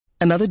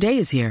Another day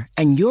is here,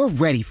 and you're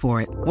ready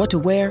for it. What to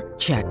wear?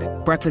 Check.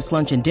 Breakfast,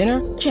 lunch, and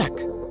dinner? Check.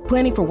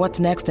 Planning for what's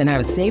next and how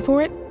to save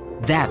for it?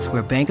 That's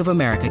where Bank of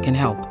America can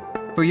help.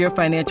 For your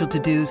financial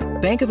to-dos,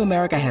 Bank of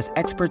America has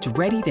experts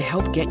ready to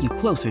help get you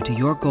closer to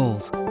your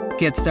goals.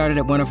 Get started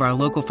at one of our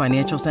local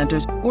financial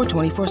centers or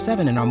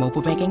 24/7 in our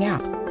mobile banking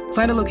app.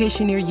 Find a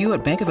location near you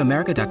at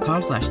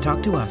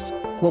bankofamerica.com/talktous.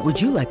 What would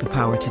you like the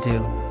power to do?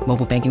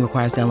 Mobile banking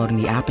requires downloading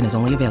the app and is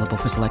only available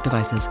for select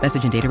devices.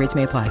 Message and data rates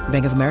may apply.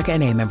 Bank of America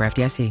N.A., member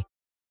FDIC.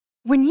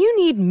 When you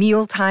need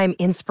mealtime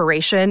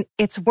inspiration,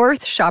 it's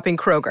worth shopping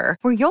Kroger,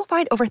 where you'll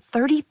find over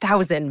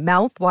 30,000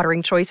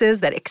 mouth-watering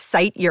choices that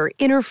excite your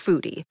inner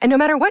foodie. And no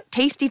matter what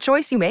tasty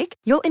choice you make,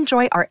 you'll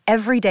enjoy our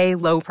everyday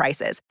low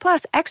prices,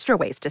 plus extra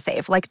ways to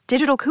save, like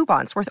digital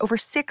coupons worth over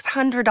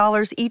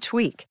 $600 each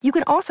week. You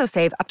can also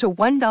save up to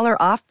 $1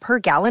 off per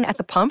gallon at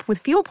the pump with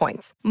fuel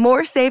points.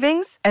 More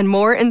savings and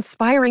more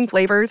inspiring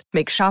flavors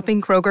make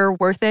shopping Kroger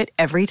worth it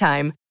every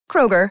time.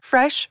 Kroger,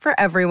 fresh for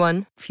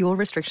everyone. Fuel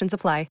restrictions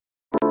apply.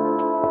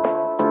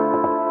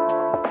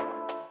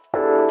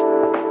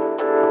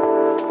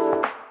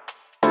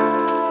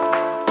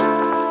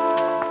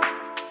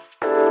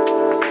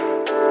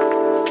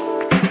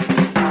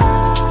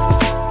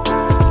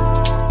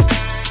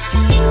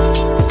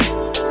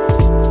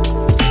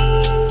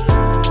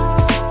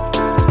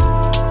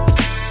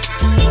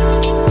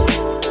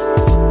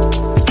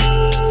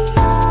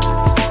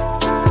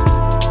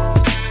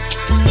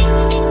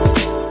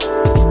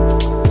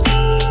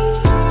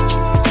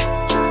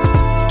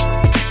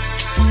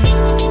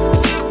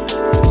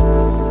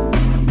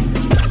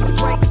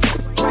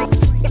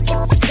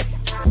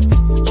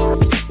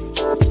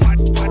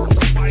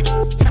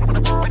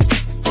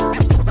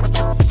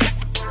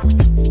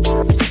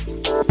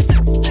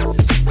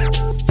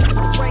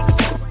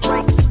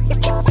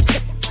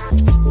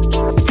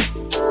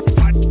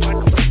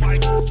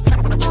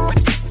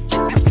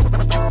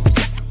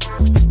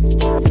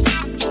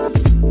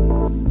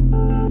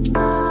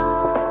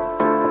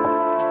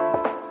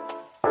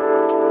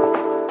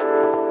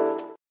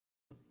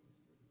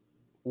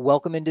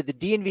 Welcome into the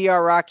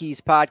DNVR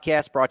Rockies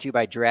podcast, brought to you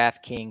by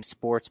DraftKings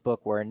Sportsbook,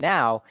 where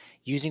now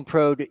using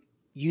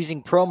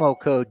promo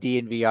code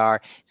DNVR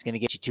is going to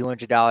get you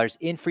 $200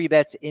 in free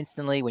bets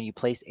instantly when you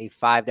place a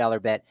 $5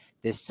 bet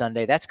this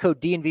Sunday. That's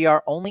code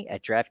DNVR only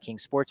at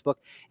DraftKings Sportsbook,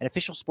 an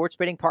official sports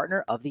betting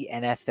partner of the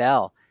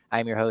NFL.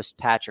 I'm your host,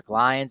 Patrick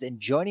Lyons, and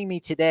joining me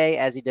today,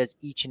 as he does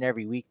each and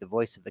every week, the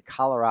voice of the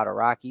Colorado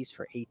Rockies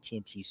for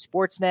AT&T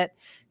Sportsnet,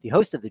 the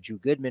host of the Drew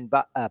Goodman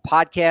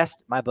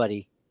podcast, my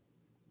buddy,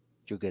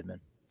 Drew Goodman.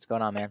 What's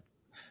going on, man?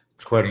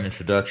 It's quite an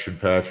introduction,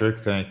 Patrick.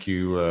 Thank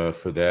you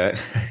for that.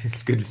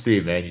 It's good to see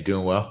you, man. You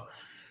doing well?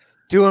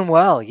 Doing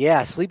well,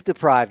 yeah. Sleep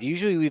deprived.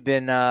 Usually we've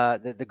been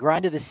the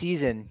grind of the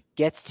season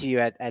gets to you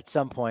at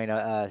some point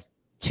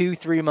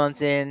 2-3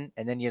 months in,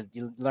 and then you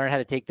learn how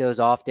to take those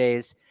off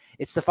days.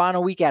 It's the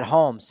final week at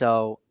home,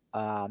 so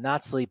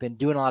not sleeping,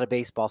 doing a lot of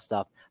baseball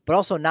stuff, but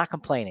also not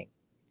complaining.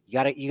 You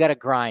gotta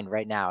grind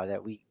right now.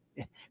 That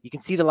you can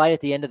see the light at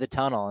the end of the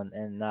tunnel,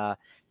 and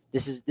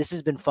this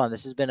has been fun.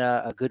 This has been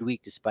a good week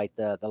despite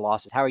the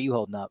losses. How are you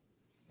holding up?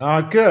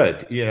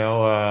 Good.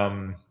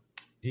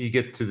 You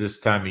get to this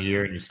time of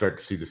year and you start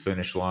to see the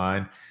finish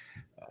line.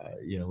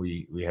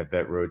 We had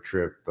that road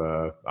trip,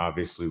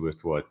 obviously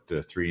with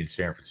 3 in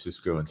San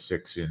Francisco and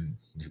 6 in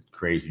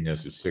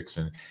craziness of 6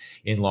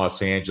 in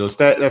Los Angeles.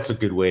 That's a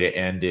good way to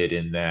end it.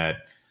 In that,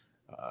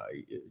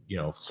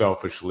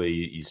 selfishly,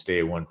 you stay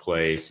at one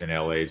place, and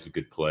LA is a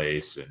good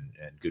place and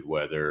good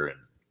weather, and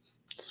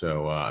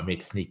so I may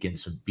sneak in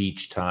some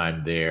beach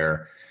time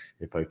there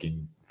if I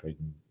can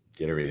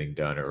get everything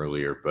done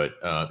earlier. But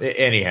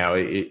anyhow,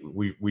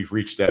 we've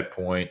reached that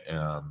point.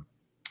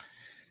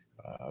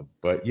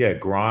 But yeah,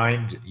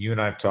 grind. You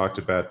and I have talked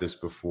about this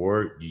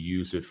before. You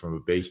use it from a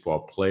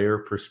baseball player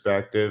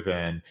perspective,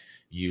 and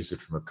you use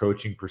it from a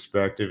coaching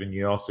perspective, and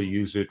you also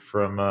use it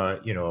from a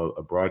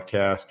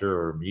broadcaster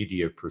or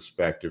media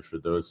perspective for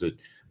those that,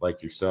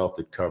 like yourself,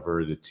 that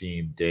cover the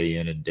team day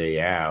in and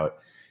day out.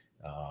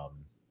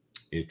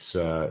 It's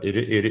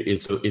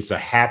a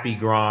happy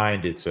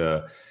grind. It's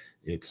a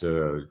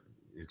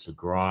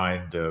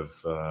grind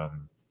of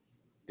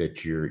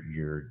that you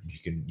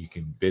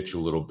can bitch a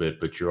little bit,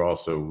 but you're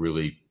also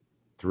really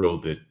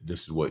thrilled that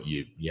this is what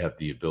you have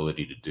the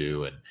ability to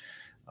do, and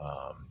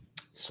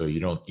so you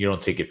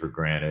don't take it for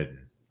granted. And,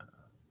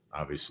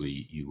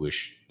 obviously, you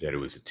wish that it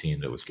was a team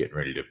that was getting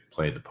ready to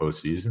play in the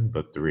postseason,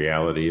 but the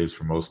reality is,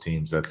 for most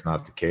teams, that's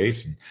not the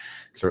case, and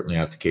certainly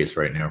not the case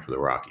right now for the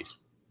Rockies.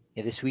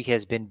 Yeah, this week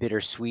has been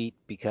bittersweet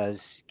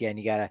because, again,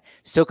 you got to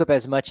soak up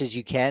as much as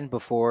you can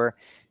before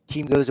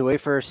team goes away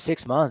for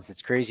 6 months.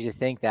 It's crazy to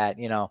think that,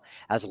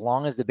 as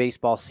long as the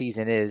baseball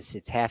season is,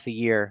 it's half a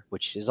year,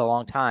 which is a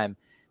long time.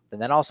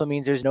 Then that also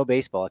means there's no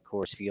baseball at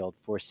Coors Field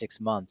for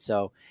 6 months.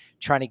 So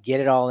trying to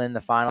get it all in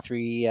the final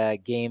 3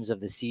 games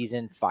of the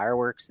season,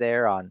 fireworks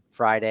there on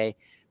Friday.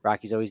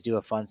 Rockies always do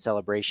a fun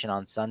celebration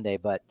on Sunday,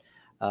 but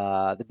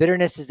the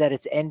bitterness is that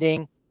it's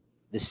ending.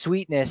 The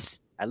sweetness,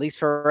 at least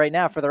for right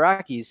now, for the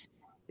Rockies,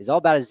 is all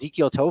about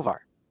Ezequiel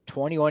Tovar.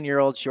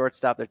 21-year-old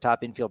shortstop, their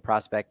top infield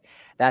prospect.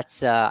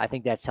 That's I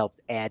think that's helped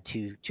add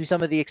to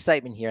some of the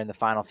excitement here in the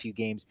final few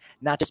games,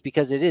 not just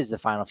because it is the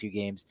final few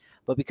games,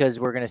 but because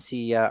we're going to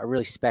see a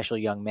really special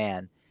young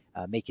man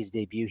make his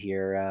debut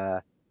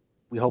here,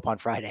 we hope on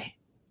Friday.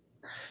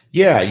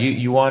 Yeah,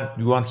 you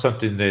want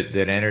something that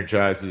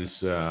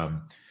energizes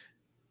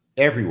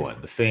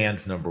everyone, the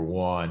fans, number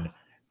one.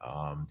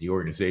 The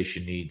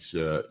organization needs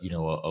a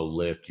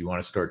lift. You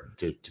want to start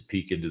to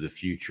peek into the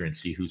future and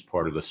see who's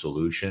part of the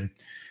solution.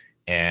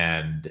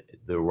 And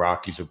the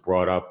Rockies have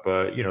brought up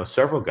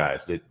several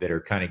guys that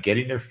are kind of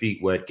getting their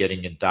feet wet,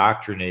 getting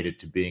indoctrinated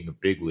to being a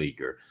big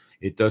leaguer.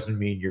 It doesn't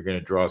mean you're going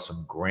to draw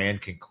some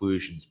grand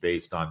conclusions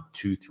based on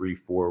 2, 3,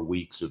 4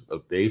 weeks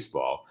of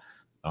baseball.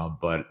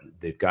 But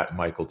they've got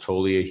Michael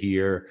Toglia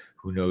here.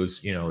 Who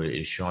knows,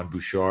 is Sean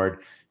Bouchard,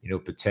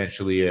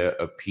 potentially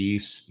a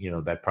piece,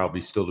 that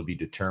probably still to be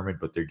determined,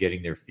 but they're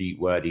getting their feet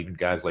wet. Even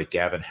guys like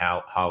Gavin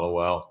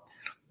Hollowell.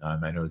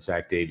 I know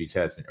Zach Davies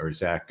hasn't, or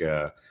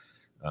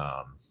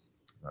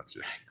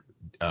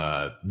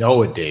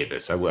Noah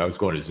Davis. I was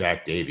going to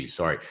Zach Davies.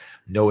 Sorry.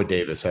 Noah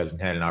Davis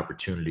hasn't had an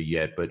opportunity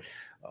yet, but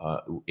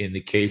in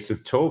the case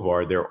of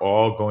Tovar, they're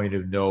all going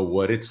to know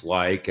what it's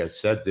like. I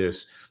said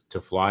this, to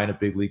fly in a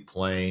big league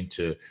plane,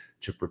 to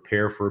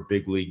prepare for a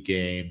big league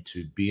game,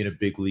 to be in a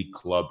big league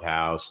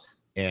clubhouse.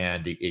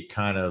 And it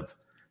kind of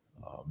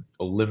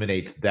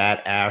eliminates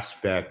that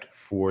aspect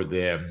for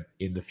them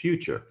in the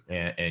future.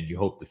 And you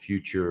hope the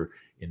future,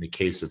 in the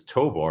case of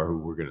Tovar, who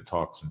we're going to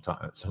talk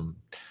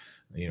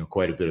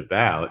quite a bit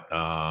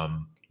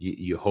about,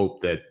 you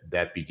hope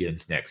that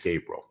begins next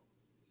April.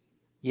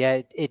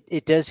 Yeah,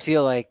 it does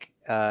feel like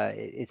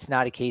it's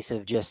not a case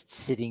of just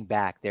sitting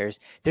back. There's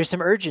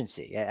some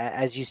urgency,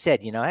 as you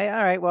said. Hey,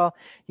 all right, well,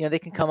 they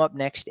can come up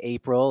next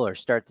April or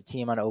start the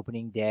team on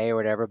opening day or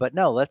whatever. But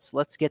no,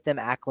 let's get them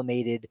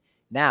acclimated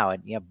now.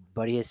 And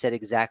Buddy has said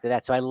exactly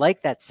that. So I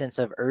like that sense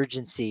of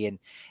urgency and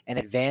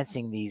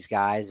advancing these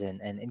guys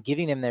and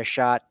giving them their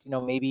shot.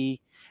 Maybe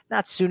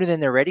not sooner than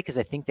they're ready, because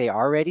I think they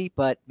are ready.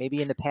 But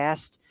maybe in the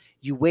past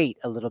you wait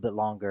a little bit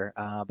longer.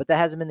 But that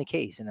hasn't been the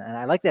case, and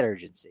I like that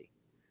urgency.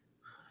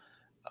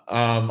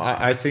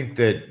 I think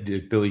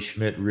that Billy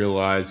Schmidt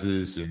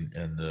realizes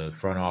and the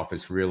front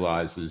office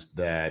realizes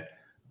that,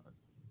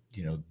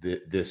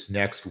 this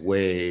next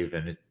wave,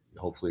 and it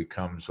hopefully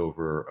comes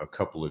over a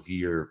couple of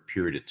year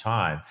period of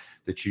time,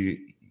 that you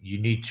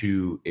need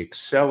to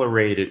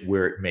accelerate it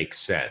where it makes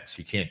sense.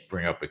 You can't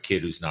bring up a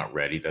kid who's not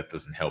ready. That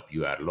doesn't help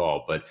you out at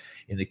all. But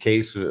in the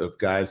case of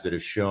guys that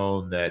have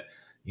shown that,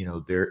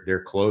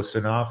 they're close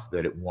enough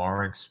that it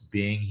warrants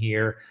being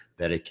here,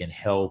 that it can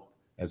help,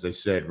 as I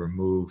said,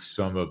 remove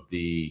some of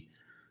the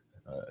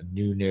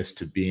newness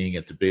to being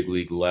at the big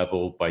league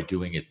level by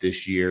doing it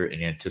this year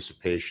in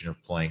anticipation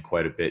of playing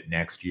quite a bit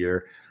next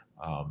year.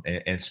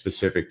 And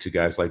specific to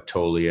guys like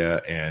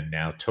Toglia and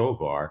now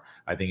Tovar,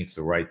 I think it's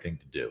the right thing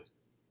to do.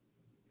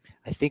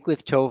 I think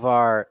with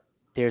Tovar,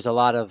 there's a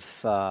lot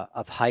of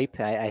hype.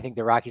 I think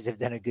the Rockies have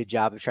done a good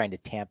job of trying to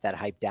tamp that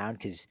hype down,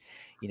 because,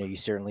 you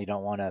certainly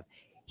don't want to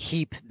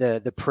heap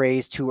the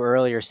praise too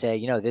early or say,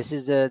 this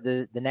is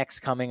the next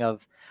coming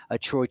of a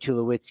Troy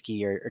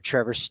Tulowitzki or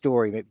Trevor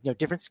Story.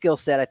 Different skill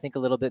set. I think a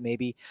little bit,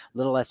 maybe a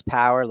little less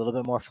power, a little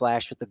bit more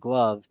flash with the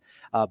glove,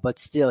 but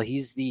still,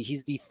 he's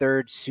the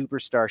third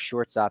superstar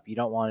shortstop. You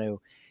don't want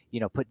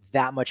to, put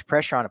that much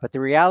pressure on it. But the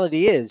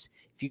reality is,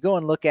 if you go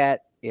and look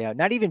at,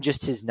 not even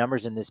just his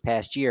numbers in this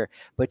past year,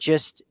 but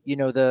just,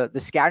 the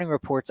scouting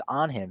reports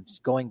on him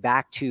going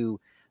back to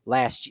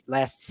last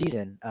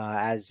season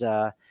as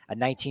a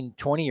 19,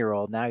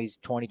 20-year-old. Now he's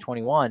 20,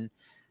 21.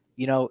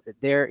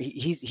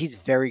 He's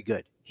very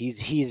good.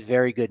 He's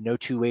very good. No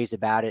two ways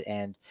about it.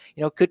 And,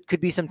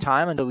 could be some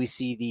time until we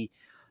see the,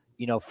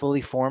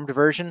 fully formed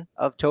version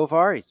of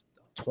Tovar. He's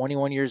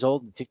 21 years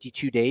old in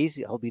 52 days.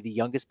 He'll be the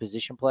youngest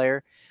position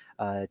player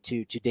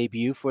to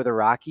debut for the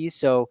Rockies.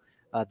 So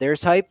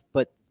there's hype,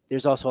 but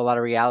there's also a lot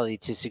of reality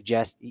to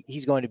suggest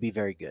he's going to be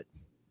very good.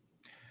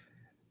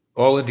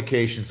 All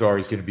indications are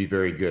he's going to be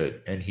very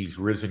good, and he's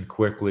risen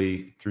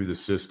quickly through the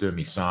system.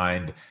 He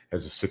signed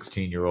as a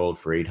 16-year-old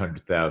for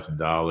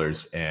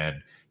 $800,000, and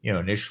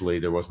initially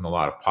there wasn't a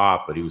lot of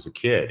pop, but he was a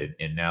kid,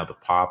 and now the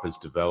pop has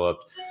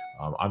developed.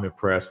 I'm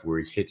impressed where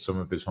he's hit some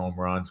of his home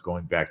runs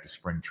going back to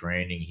spring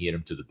training. He hit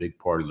them to the big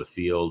part of the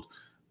field,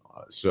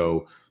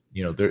 so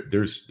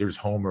there's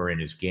homer in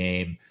his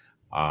game.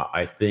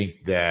 I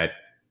think that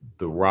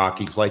the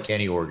Rockies, like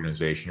any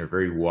organization, are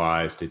very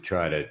wise to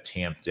try to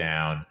tamp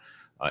down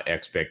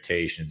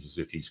expectations, as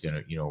if he's going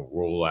to,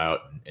 roll out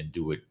and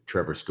do what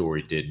Trevor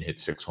Story did and hit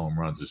 6 home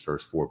runs his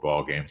first 4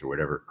 ball games or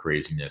whatever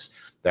craziness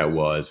that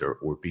was,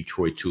 or be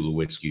Troy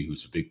Tulowitzki,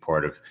 who's a big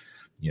part of,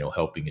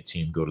 helping a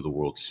team go to the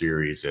World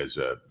Series as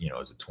a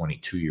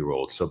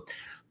 22-year-old. So,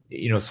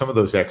 some of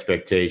those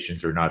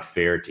expectations are not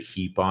fair to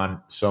heap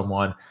on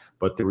someone,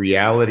 but the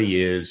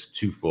reality is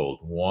twofold.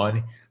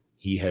 One,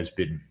 he has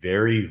been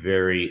very,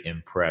 very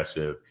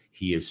impressive.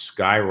 He has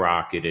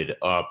skyrocketed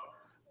up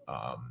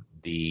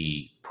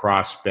the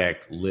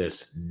prospect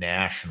list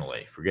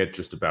nationally. Forget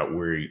just about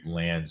where he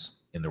lands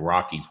in the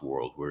Rockies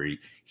world, where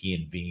he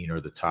and Veen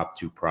are the top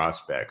two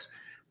prospects.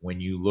 When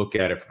you look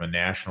at it from a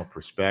national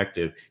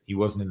perspective, he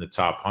wasn't in the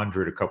top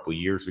 100 a couple of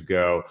years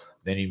ago.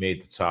 Then he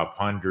made the top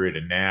 100,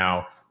 and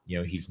now,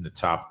 he's in the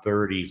top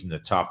 30, he's in the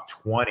top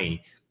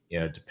 20,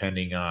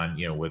 depending on,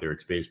 whether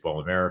it's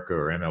Baseball America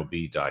or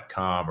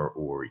MLB.com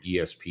or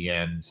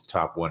ESPN's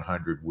top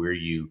 100, where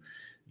you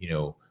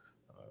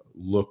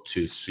look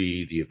to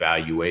see the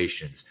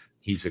evaluations.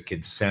 He's a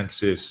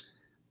consensus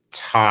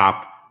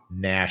top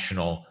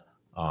national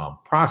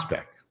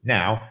prospect.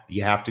 Now,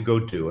 you have to go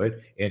do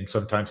it, and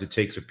sometimes it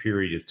takes a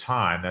period of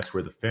time. That's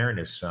where the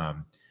fairness,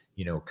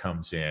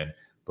 comes in.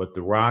 But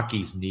the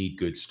Rockies need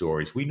good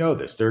stories. We know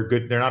this. They're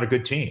good. They're not a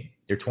good team.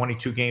 They're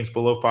 22 games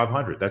below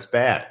 500. That's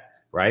bad,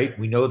 right?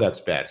 We know that's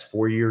bad. It's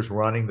 4 years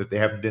running that they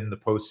haven't been in the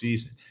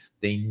postseason.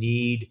 They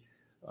need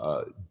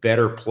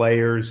better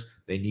players.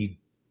 They need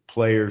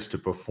players to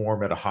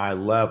perform at a high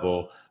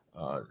level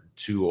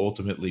to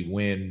ultimately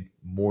win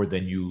more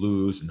than you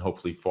lose, and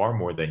hopefully far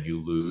more than you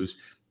lose.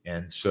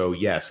 And so,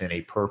 yes, in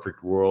a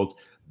perfect world,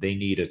 they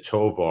need a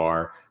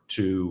Tovar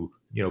to,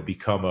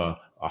 become a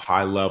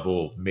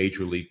high-level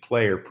major league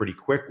player pretty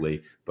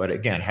quickly. But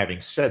again, having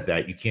said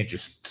that, you can't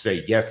just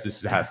say, yes,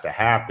 this has to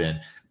happen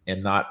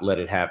and not let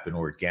it happen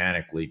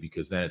organically,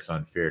 because then it's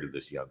unfair to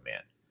this young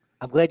man.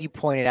 I'm glad you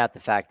pointed out the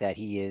fact that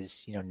he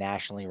is,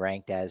 nationally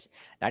ranked as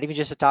not even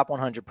just a top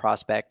 100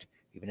 prospect,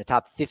 even a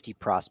top 50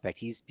 prospect.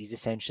 He's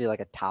essentially like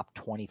a top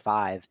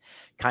 25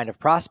 kind of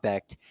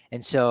prospect.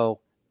 And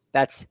so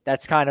that's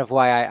kind of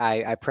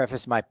why I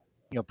preface my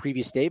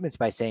previous statements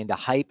by saying the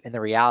hype and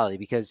the reality,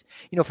 because,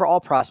 for all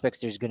prospects,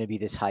 there's going to be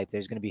this hype.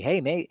 There's going to be, hey,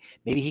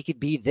 maybe he could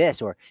be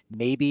this, or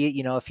maybe,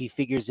 if he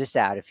figures this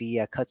out, if he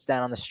cuts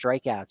down on the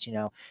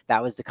strikeouts,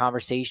 that was the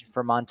conversation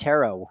for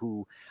Montero,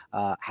 who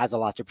has a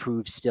lot to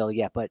prove still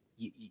yet, but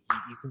you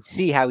can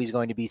see how he's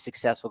going to be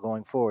successful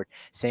going forward.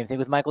 Same thing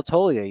with Michael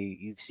Toglia.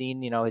 You've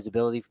seen, his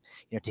ability,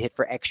 to hit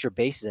for extra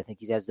bases. I think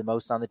he has the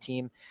most on the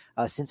team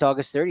since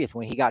August 30th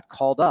when he got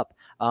called up.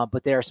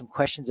 But there are some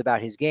questions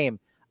about his game.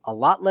 A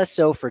lot less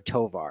so for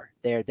Tovar.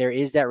 There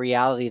is that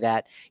reality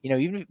that,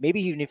 even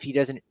if he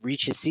doesn't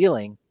reach his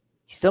ceiling,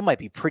 he still might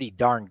be pretty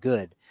darn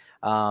good.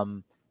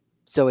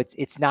 So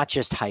it's not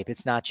just hype.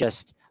 It's not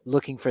just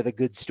looking for the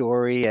good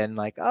story and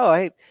like, oh,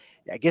 I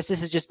guess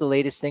this is just the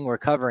latest thing we're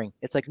covering.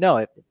 It's like, no,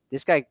 if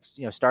this guy,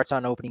 starts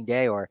on opening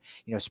day or,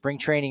 spring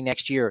training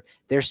next year,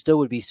 there still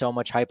would be so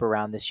much hype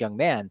around this young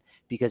man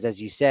because,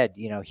 as you said,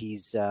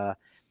 he's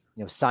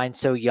signed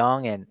so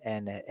young and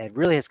it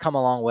really has come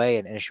a long way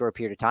in a short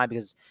period of time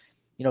because,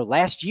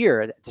 last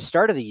year, at the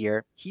start of the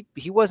year,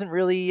 he wasn't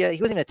really,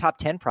 he wasn't even a top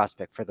 10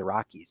 prospect for the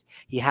Rockies.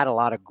 He had a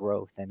lot of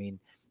growth. I mean,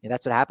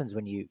 that's what happens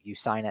when you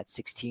sign at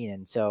 16.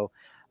 And so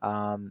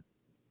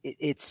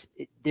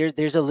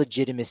there's a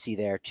legitimacy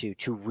there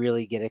to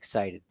really get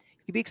excited.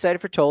 You can be excited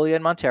for Toglia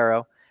and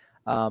Montero,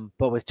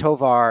 but with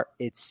Tovar,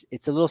 it's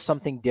a little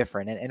something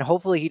different. And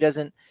hopefully he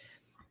doesn't,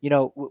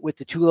 with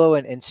the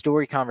Tulo and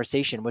Story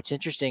conversation, what's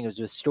interesting is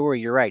with Story,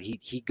 you're right.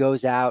 He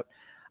goes out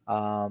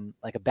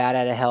like a bat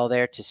out of hell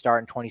there to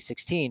start in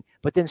 2016,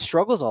 but then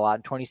struggles a lot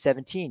in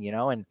 2017,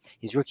 and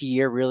his rookie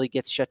year really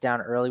gets shut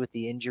down early with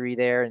the injury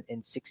there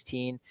in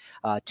 16.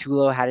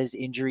 Tulo had his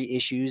injury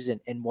issues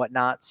and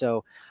whatnot.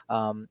 So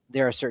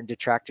there are certain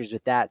detractors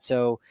with that.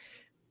 So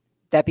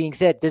that being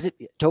said,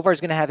 Tovar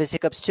is going to have his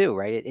hiccups too,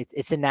 right?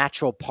 It's a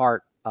natural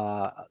part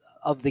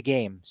of the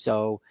game.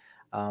 So,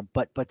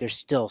 but there's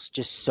still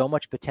just so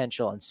much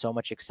potential and so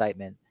much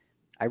excitement.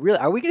 Are we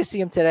going to see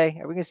him today?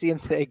 Are we going to see him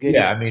today? Good.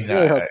 Yeah, I mean,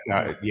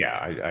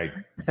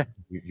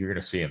 you're going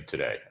to see him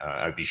today.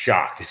 I'd be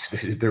shocked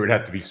if there would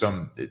have to be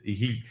some.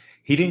 He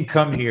didn't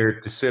come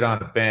here to sit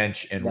on a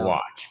bench and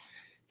watch.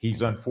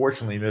 He's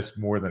unfortunately missed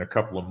more than a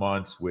couple of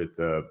months with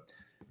a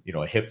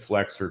hip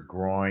flexor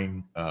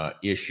groin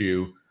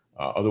issue.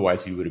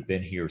 Otherwise, he would have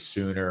been here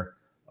sooner.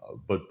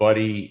 But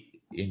Buddy,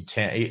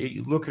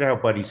 look at how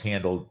Buddy's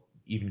handled.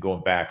 Even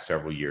going back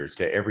several years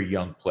to every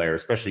young player,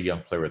 especially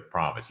young player with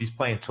promise. He's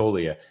playing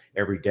Toglia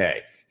every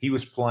day. He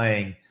was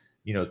playing,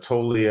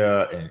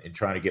 Toglia and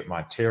trying to get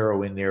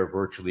Montero in there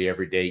virtually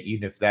every day,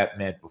 even if that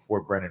meant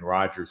before Brendan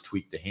Rodgers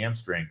tweaked the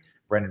hamstring.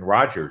 Brendan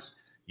Rodgers,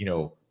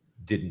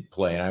 didn't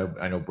play. And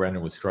I know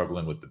Brendan was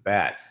struggling with the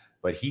bat,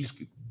 but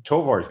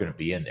Tovar is going to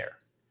be in there.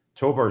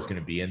 Tovar is going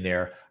to be in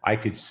there. I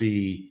could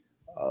see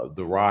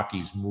the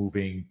Rockies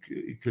moving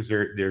because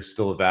they're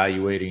still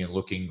evaluating and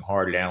looking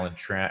hard at Alan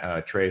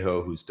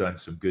Trejo, who's done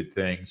some good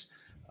things.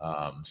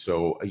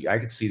 So I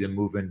could see them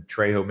moving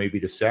Trejo maybe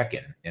to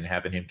second and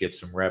having him get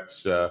some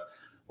reps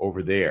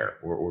over there,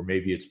 or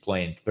maybe it's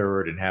playing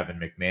third and having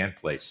McMahon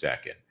play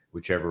second,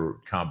 whichever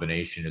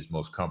combination is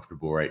most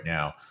comfortable right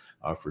now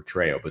for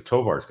Trejo. But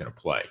Tovar is going to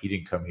play. He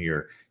didn't come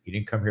here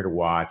to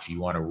watch.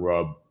 You want to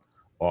rub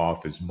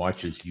off as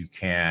much as you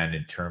can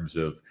in terms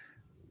of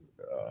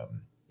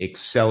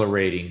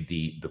accelerating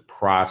the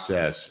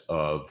process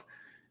of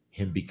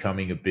him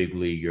becoming a big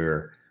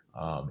leaguer,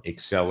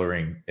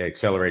 accelerating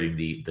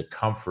the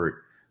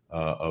comfort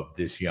of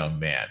this young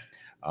man.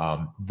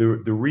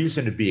 The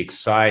reason to be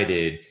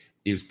excited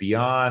is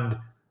beyond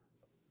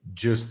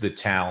just the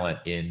talent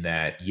in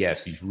that,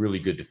 yes, he's really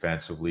good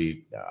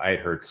defensively. I had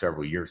heard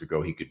several years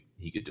ago he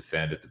could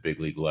defend at the big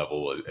league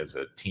level as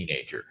a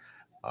teenager.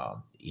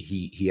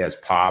 He has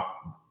pop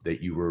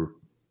that you were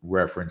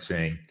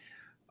referencing.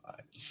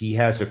 He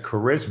has a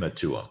charisma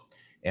to him,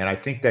 and I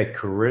think that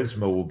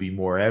charisma will be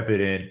more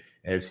evident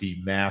as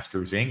he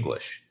masters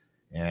English.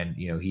 And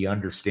he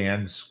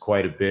understands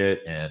quite a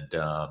bit, and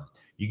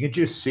you can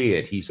just see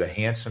it. He's a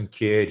handsome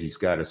kid. He's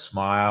got a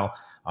smile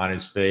on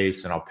his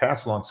face. And I'll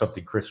pass along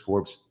something Chris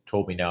Forbes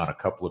told me now on a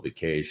couple of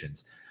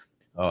occasions.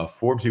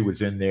 Forbes,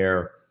 was in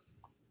there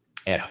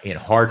in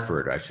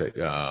Hartford, I said,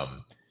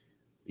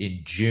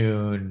 in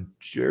June,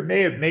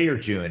 May or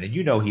June. And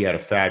he had a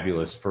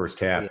fabulous first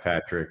half,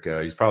 Patrick.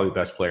 He's probably the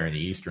best player in the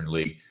Eastern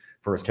League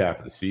first half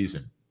of the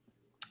season.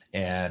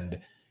 And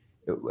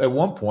at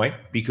one point,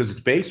 because it's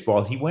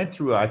baseball, he went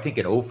through, I think,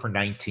 an 0 for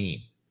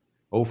 19,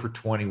 0 for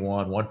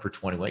 21, 1 for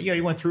 21.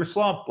 He went through a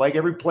slump like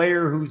every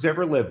player who's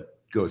ever lived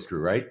goes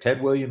through, right?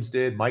 Ted Williams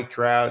did, Mike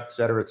Trout, et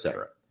cetera, et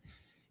cetera.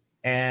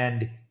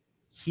 And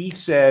he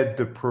said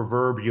the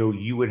proverbial,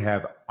 you would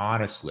have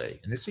honestly,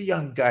 and this is a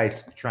young guy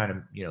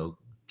trying to,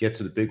 get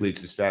to the big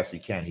leagues as fast as he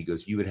can. He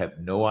goes, you would have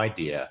no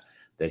idea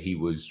that he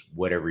was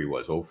whatever he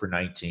was, 0 for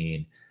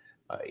 19,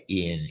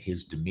 in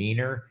his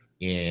demeanor,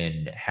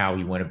 in how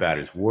he went about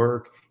his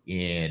work,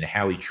 in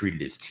how he treated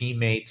his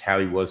teammates, how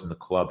he was in the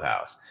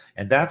clubhouse.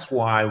 And that's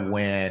why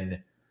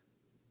when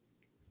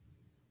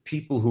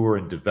people who are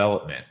in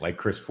development, like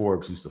Chris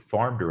Forbes, who's the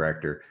farm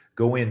director,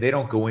 go in, they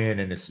don't go in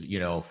and it's,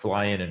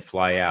 fly in and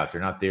fly out.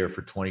 They're not there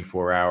for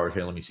 24 hours.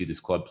 Hey, let me see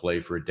this club play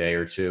for a day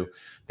or two.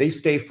 They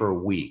stay for a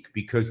week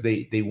because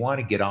they want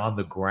to get on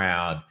the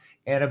ground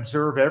and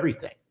observe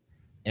everything.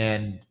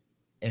 And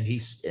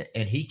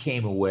he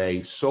came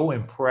away so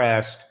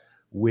impressed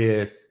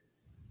with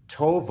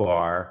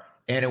Tovar.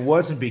 And it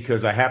wasn't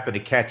because I happened to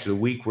catch the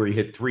week where he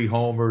hit 3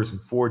 homers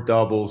and 4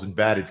 doubles and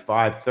batted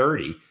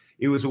 .530.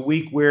 It was a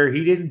week where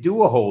he didn't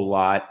do a whole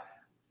lot,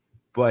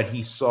 but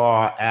he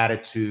saw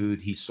attitude,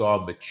 he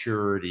saw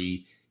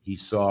maturity, he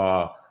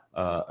saw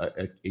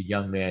a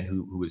young man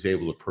who was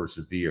able to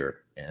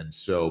persevere. And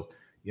so,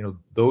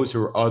 those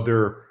are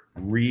other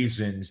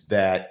reasons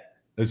that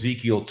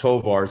Ezequiel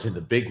Tovar's in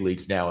the big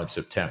leagues now in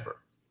September.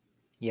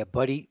 Yeah,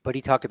 Buddy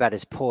talked about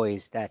his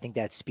poise. I think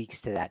that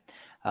speaks to that.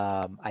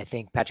 I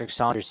think Patrick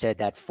Saunders said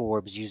that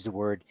Forbes used the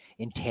word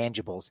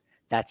intangibles.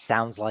 That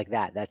sounds like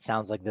that. That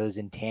sounds like those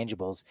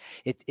intangibles.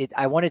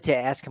 I wanted to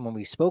ask him when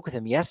we spoke with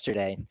him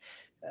yesterday,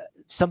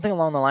 something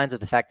along the lines of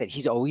the fact that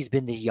he's always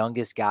been the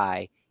youngest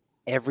guy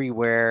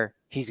everywhere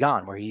he's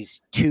gone, where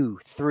he's 2,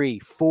 3,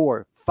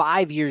 4,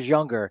 5 years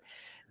younger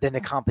than the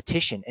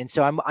competition. And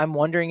so I'm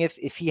wondering if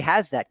he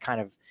has that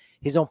kind of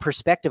his own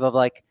perspective of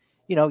like,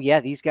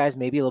 these guys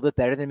may be a little bit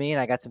better than me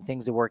and I got some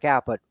things to work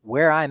out, but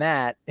where I'm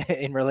at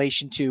in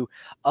relation to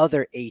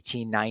other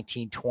 18,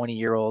 19,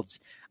 20-year-olds,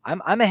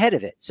 I'm ahead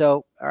of it.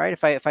 So, all right,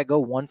 if I go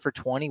 1 for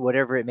 20,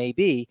 whatever it may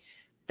be,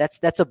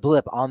 that's a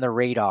blip on the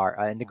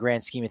radar in the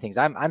grand scheme of things.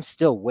 I'm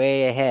still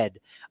way ahead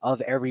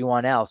of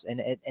everyone else.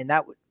 And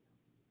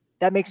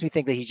that makes me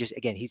think that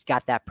he's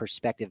got that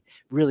perspective,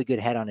 really good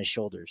head on his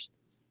shoulders.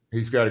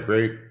 He's got a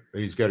great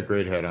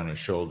head on his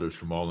shoulders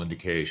from all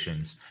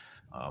indications.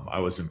 I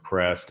was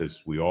impressed,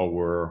 as we all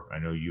were. I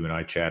know you and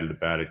I chatted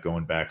about it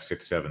going back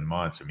 6-7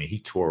 months. I mean, he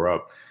tore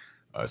up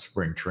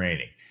spring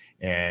training.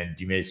 And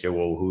you may say,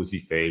 well, who is he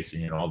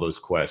facing? And all those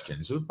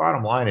questions. The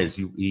bottom line is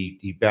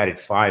he batted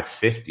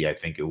 .550, I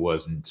think it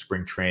was, in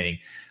spring training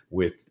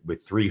with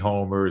 3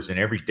 homers. And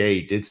every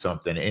day he did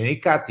something. And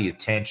it got the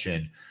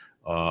attention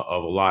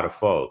of a lot of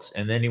folks.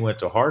 And then he went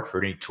to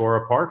Hartford and he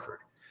tore up Hartford.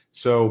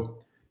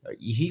 So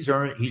he's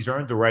earned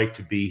the right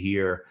to be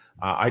here.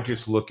 I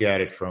just look at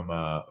it from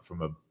a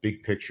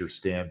big picture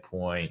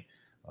standpoint.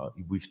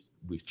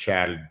 We've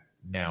chatted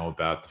now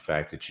about the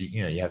fact that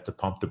you have to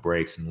pump the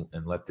brakes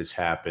and let this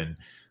happen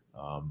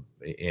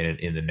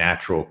in the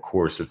natural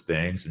course of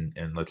things,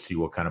 and let's see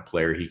what kind of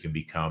player he can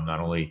become,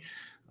 not only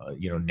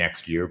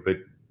next year, but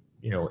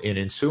in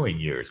ensuing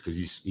years, because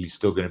he's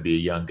still going to be a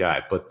young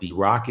guy. But the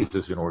Rockies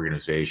as an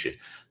organization,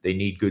 they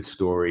need good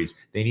stories.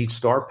 They need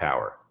star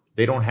power.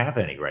 They don't have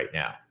any right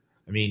now.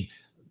 I mean,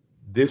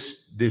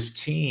 this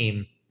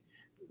team,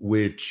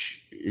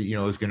 which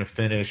is going to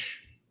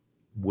finish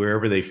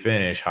wherever they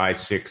finish, high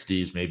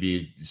 60s,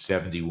 maybe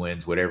 70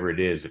 wins, whatever it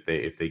is, if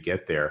they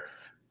get there,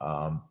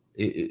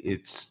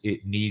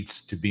 it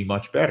needs to be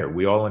much better.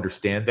 We all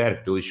understand that.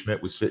 If Billy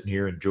Schmidt was sitting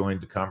here and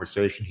joined the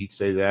conversation, he'd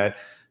say that.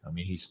 I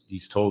mean,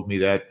 he's told me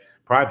that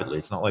privately.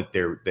 It's not like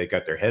they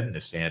got their head in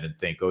the sand and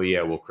think, oh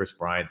yeah, well, Chris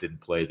Bryant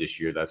didn't play this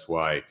year, that's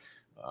why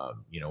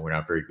we're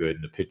not very good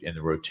in the pitch, and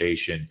the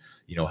rotation,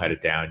 had a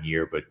down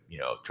year, but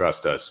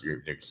trust us,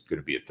 there's going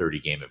to be a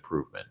 30-game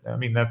improvement. I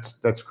mean,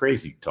 that's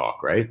crazy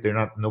talk, right?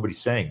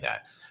 Nobody's saying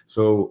that.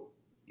 So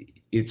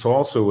it's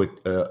also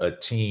a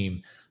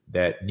team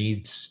that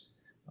needs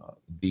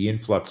the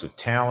influx of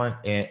talent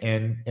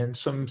and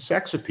some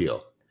sex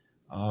appeal.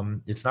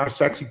 It's not a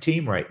sexy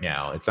team right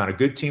now. It's not a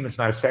good team. It's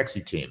not a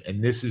sexy team.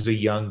 And this is a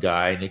young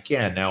guy. And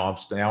again, now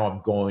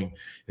I'm going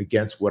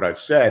against what I've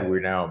said.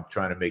 Now I'm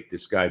trying to make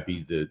this guy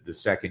be the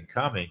second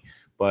coming.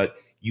 But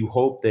you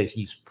hope that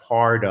he's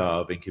part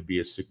of and can be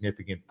a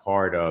significant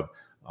part of,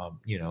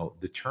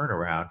 the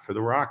turnaround for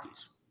the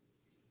Rockies.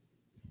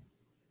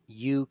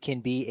 You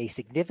can be a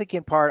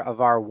significant part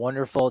of our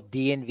wonderful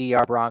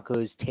DNVR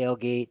Broncos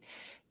tailgate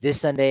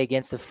this Sunday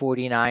against the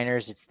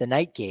 49ers. It's the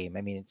night game.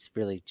 I mean, it's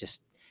really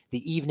just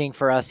the evening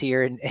for us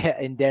here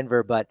in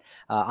Denver, but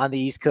on the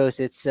East Coast,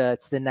 it's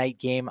the night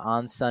game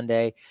on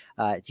Sunday.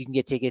 You can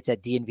get tickets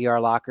at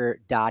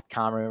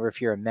dnvrlocker.com. Remember,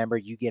 if you're a member,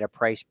 you get a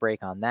price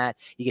break on that.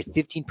 You get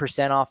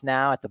 15% off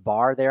now at the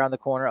bar there on the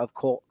corner of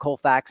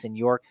Colfax and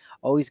York.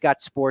 Always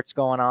got sports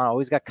going on.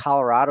 Always got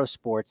Colorado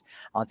sports.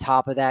 On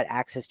top of that,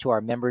 access to our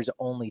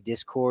members-only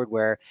Discord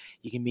where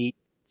you can meet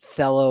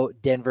fellow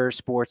Denver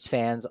sports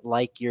fans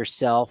like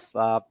yourself,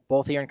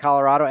 both here in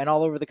Colorado and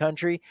all over the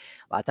country.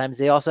 A lot of times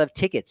they also have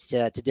tickets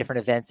to different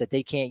events that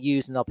they can't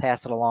use, and they'll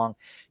pass it along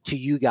to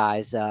you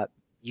guys.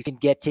 You can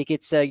get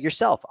tickets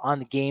yourself on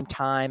the Game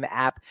Time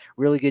app.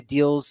 Really good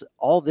deals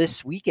all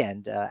this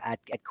weekend at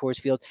Coors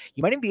Field.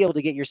 You might even be able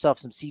to get yourself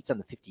some seats on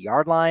the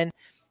 50-yard line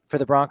for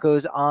the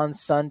Broncos on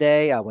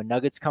Sunday when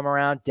Nuggets come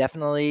around.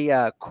 Definitely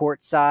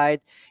courtside.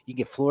 You can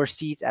get floor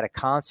seats at a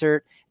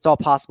concert. It's all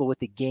possible with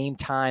the Game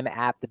Time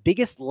app. The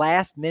biggest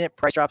last-minute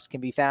price drops can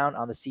be found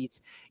on the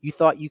seats you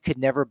thought you could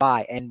never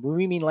buy. And when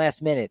we mean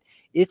last minute,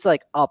 it's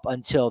like up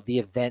until the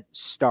event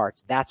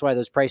starts. That's why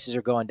those prices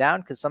are going down,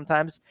 because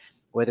sometimes,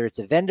 whether it's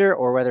a vendor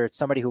or whether it's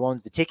somebody who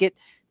owns the ticket,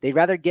 they'd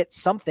rather get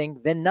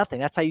something than nothing.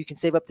 That's how you can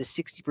save up to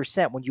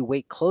 60% when you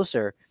wait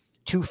closer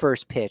to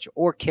first pitch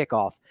or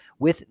kickoff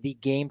with the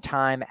Game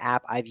Time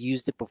app. I've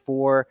used it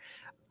before,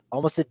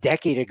 almost a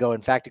decade ago,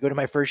 in fact, to go to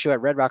my first show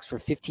at Red Rocks for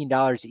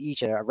 $15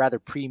 each, a rather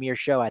premier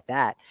show at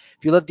that.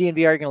 If you love DNVR,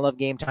 you're going to love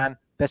Game Time.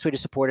 Best way to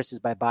support us is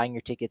by buying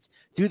your tickets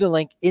through the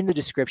link in the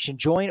description.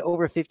 Join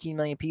over 15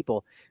 million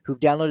people who've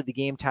downloaded the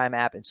Game Time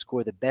app and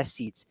score the best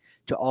seats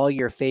to all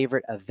your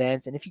favorite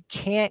events. And if you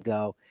can't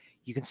go,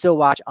 you can still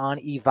watch on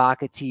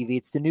Evoca TV.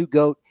 It's the new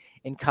GOAT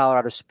in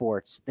Colorado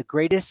sports, the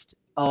greatest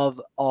of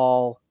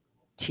all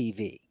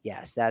TV.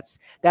 Yes, that's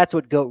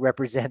what GOAT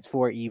represents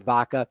for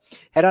Evoca.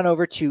 Head on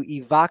over to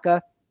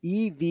Evoca,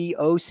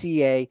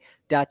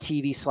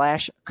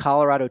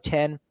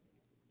 evoca.tv/Colorado10.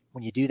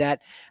 When you do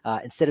that,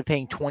 instead of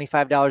paying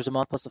 $25 a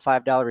month plus a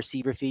 $5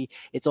 receiver fee,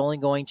 it's only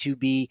going to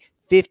be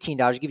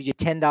 $15. It gives you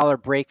a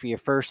 $10 break for your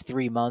first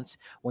 3 months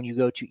when you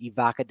go to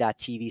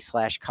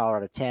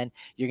evoca.tv/Colorado10.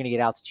 You're going to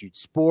get Altitude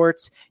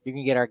Sports. You're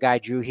going to get our guy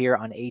Drew here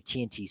on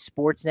AT&T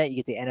Sportsnet. You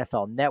get the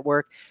NFL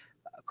Network,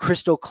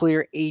 crystal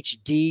clear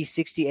HD,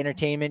 60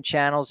 entertainment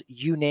channels,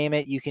 you name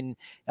it. You can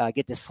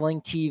get the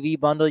Sling TV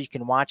bundle. You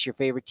can watch your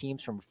favorite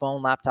teams from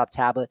phone, laptop,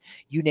 tablet,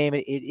 you name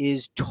it. It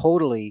is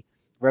totally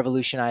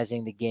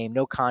revolutionizing the game.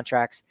 No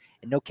contracts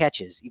and no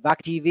catches.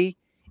 Evoca TV,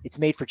 it's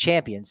made for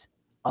champions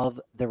of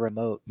the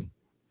remote.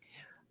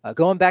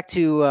 Going back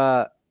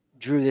to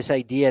Drew, this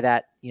idea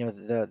that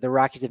the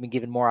Rockies have been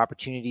given more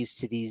opportunities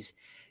to these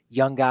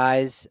young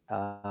guys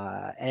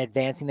and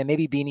advancing them,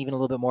 maybe being even a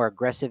little bit more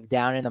aggressive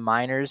down in the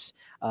minors,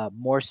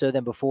 more so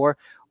than before.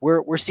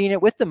 We're seeing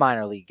it with the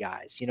minor league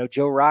guys.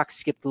 Joe Rock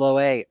skipped low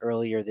A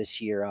earlier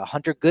this year.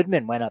 Hunter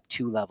Goodman went up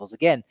 2 levels.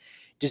 Again,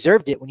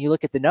 deserved it when you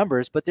look at the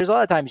numbers, but there's a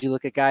lot of times you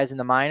look at guys in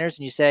the minors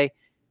and you say,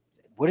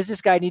 what does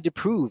this guy need to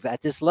prove at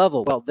this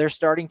level? Well, they're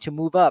starting to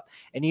move up.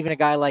 And even a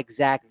guy like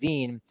Zach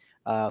Veen,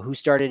 who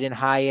started in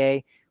high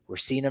A, we're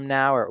seeing him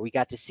now, or we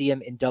got to see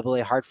him in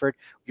Double-A Hartford.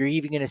 You're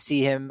even going to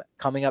see him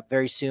coming up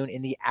very soon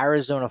in the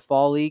Arizona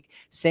Fall League.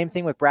 Same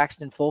thing with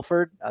Braxton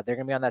Fulford. They're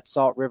going to be on that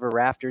Salt River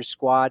Rafters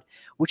squad,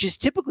 which is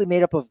typically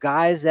made up of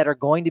guys that are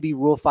going to be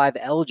Rule 5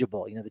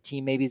 eligible. The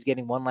team maybe is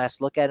getting one last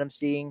look at him,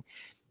 seeing,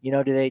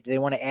 do they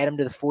want to add him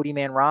to the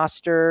 40-man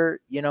roster?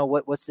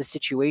 What's the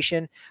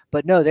situation?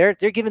 But no, they're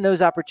giving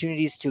those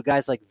opportunities to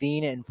guys like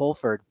Veen and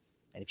Fulford.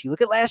 And if you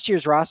look at last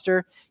year's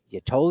roster, you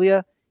had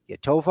Tolia, you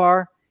had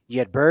Tovar, you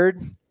had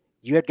Bird,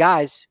 you had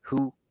guys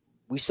who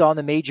we saw in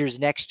the majors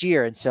next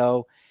year. And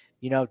so,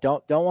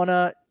 don't want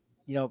to,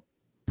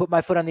 put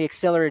my foot on the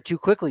accelerator too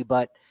quickly,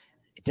 but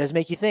it does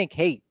make you think,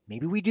 hey,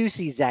 maybe we do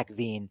see Zach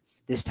Veen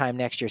this time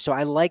next year. So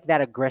I like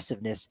that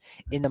aggressiveness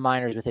in the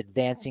minors with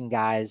advancing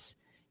guys,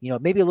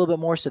 maybe a little bit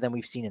more so than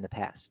we've seen in the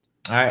past.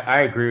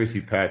 I agree with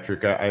you,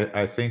 Patrick.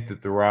 I think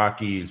that the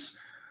Rockies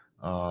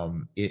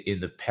in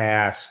the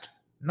past,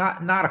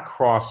 not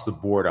across the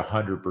board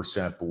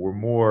 100%, but we're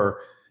more,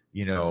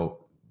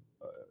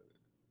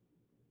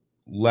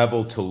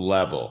 level to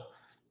level.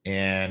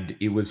 And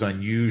it was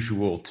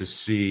unusual to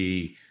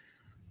see,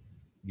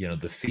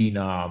 the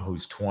phenom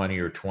who's 20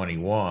 or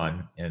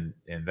 21. And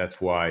that's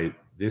why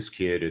this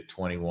kid at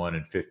 21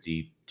 and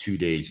 52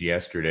 days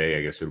yesterday,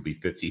 I guess it'll be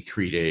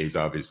 53 days,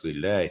 obviously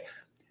today,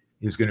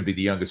 is going to be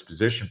the youngest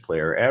position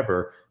player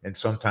ever. And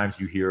sometimes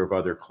you hear of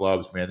other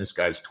clubs, man, this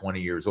guy's 20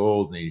 years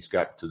old and he's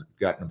gotten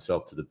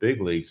himself to the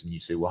big leagues. And you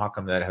say, well, how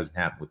come that hasn't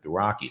happened with the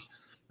Rockies?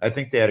 I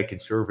think they had a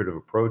conservative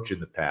approach in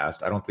the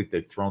past. I don't think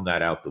they've thrown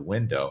that out the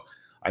window.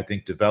 I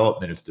think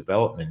development is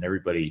development.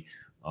 Everybody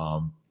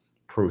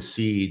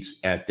proceeds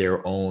at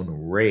their own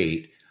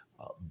rate,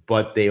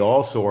 but they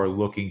also are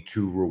looking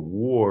to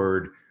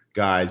reward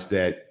guys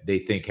that they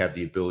think have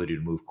the ability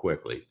to move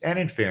quickly. And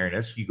in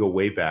fairness, you go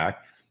way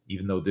back,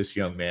 even though this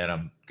young man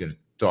I'm going to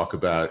talk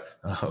about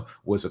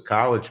was a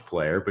college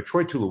player, but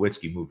Troy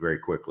Tulowitzki moved very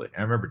quickly.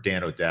 I remember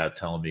Dan O'Dowd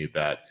telling me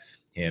about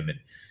him,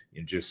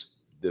 and just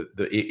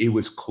it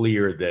was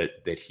clear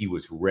that he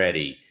was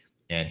ready,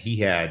 and he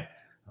had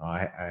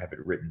I have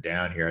it written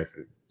down here,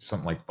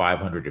 something like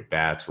 500 at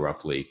bats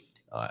roughly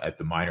at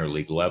the minor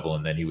league level,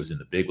 and then he was in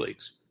the big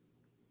leagues.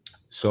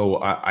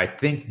 So I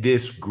think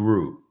this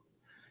group,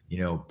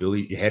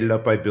 headed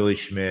up by Billy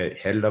Schmidt,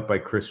 headed up by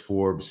Chris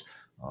Forbes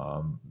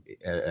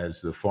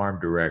as the farm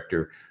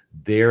director,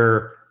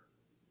 they're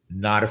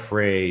not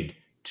afraid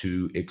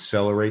to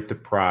accelerate the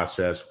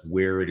process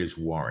where it is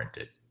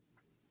warranted.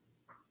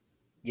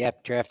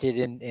 Yep, drafted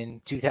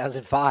in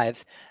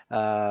 2005.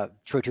 Troy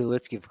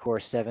Tulowitzki, of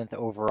course, 7th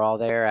overall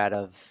there out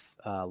of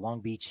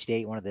Long Beach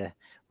State, one of the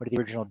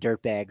original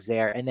dirtbags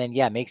there, and then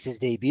makes his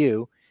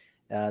debut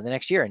the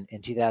next year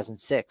in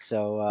 2006.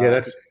 So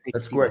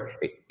that's great.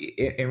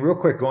 And real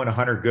quick, going to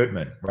Hunter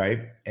Goodman,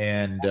 right?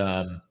 And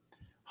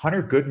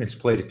Hunter Goodman's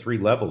played at 3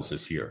 levels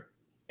this year,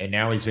 and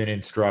now he's in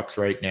instructs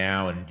right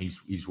now, and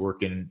he's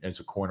working as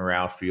a corner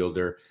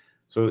outfielder.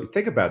 So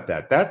think about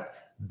that.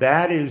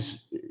 That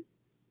is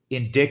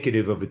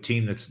indicative of a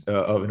team that's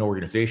of an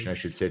organization, I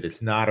should say,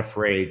 that's not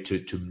afraid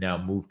to now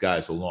move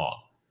guys along.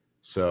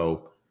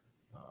 So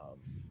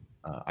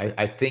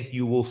I think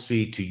you will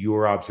see, to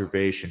your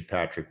observation,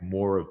 Patrick,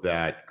 more of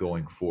that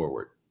going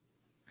forward.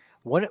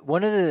 One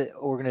of the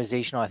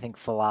organizational, I think,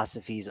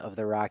 philosophies of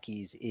the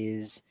Rockies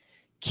is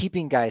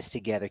keeping guys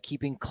together,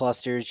 keeping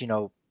clusters,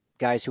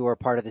 guys who are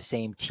part of the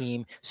same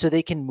team so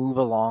they can move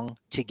along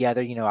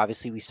together.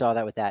 Obviously we saw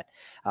that with that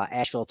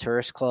Asheville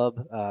Tourist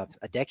Club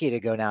a decade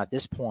ago now at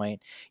this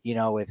point,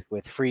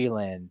 with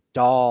Freeland,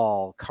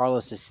 Dahl,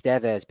 Carlos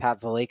Estevez, Pat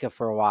Valaika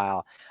for a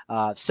while.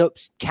 So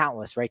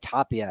countless, right?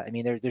 Tapia. I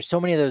mean, there's so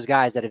many of those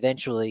guys that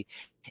eventually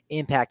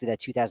impacted that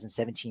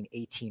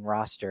 2017-18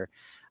 roster.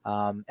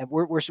 And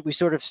we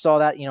sort of saw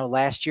that,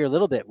 last year a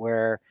little bit,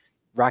 where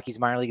Rockies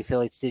minor league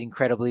affiliates did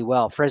incredibly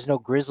well. Fresno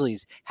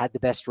Grizzlies had the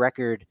best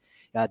record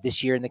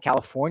this year in the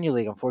California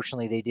League.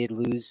 Unfortunately, they did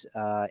lose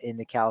in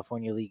the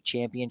California League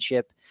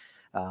Championship.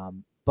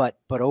 But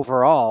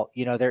overall,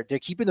 they're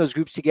keeping those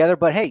groups together.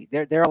 But hey,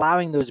 they're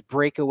allowing those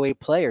breakaway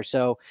players.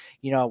 So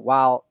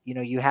while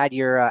you had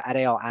your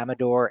Adael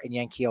Amador and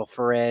Yanquiel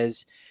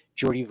Perez,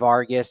 Jordy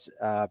Vargas,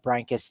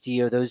 Brian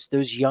Castillo,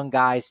 those young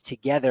guys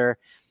together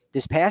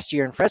this past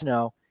year in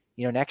Fresno.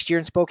 Next year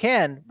in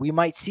Spokane, we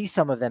might see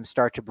some of them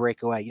start to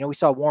break away. We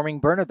saw Warming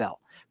Bernabel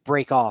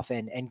break off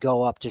and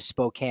go up to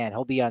Spokane.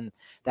 He'll be on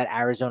that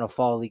Arizona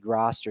Fall League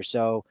roster.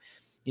 So,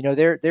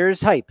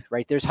 there's hype,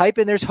 right? There's hype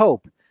and there's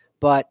hope.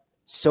 But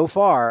so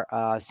far,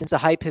 since the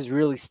hype has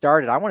really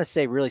started, I want to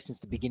say really since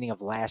the beginning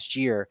of last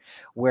year,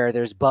 where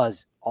there's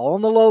buzz all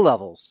in the low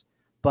levels,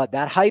 but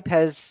that hype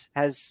has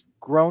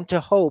grown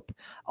to hope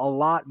a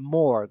lot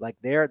more. Like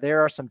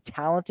there are some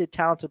talented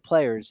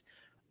players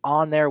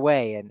on their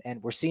way,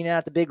 and we're seeing it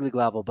at the big league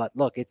level. But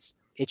look, it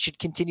should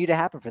continue to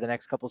happen for the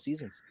next couple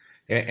seasons.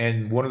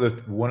 And one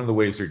of the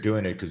ways they're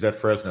doing it, because that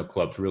Fresno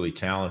club's really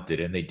talented,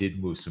 and they did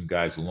move some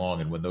guys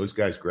along. And when those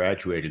guys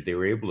graduated, they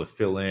were able to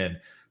fill in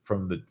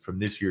from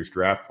this year's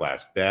draft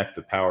class. Beck,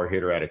 the power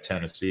hitter out of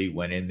Tennessee,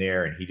 went in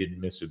there and he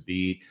didn't miss a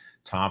beat.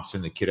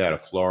 Thompson, the kid out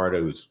of Florida,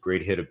 who's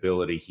great hit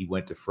ability, he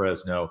went to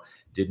Fresno,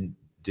 didn't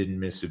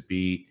miss a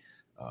beat.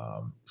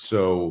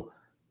 So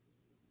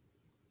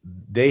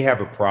they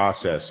have a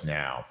process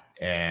now,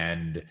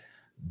 and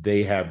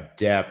they have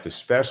depth,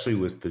 especially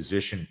with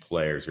position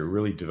players. They're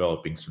really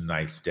developing some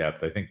nice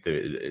depth. I think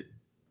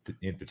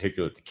in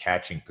particular at the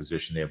catching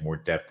position, they have more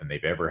depth than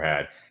they've ever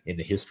had in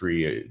the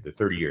history, the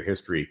 30-year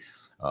history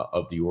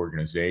of the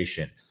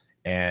organization.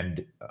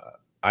 And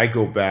I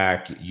go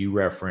back, you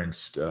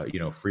referenced,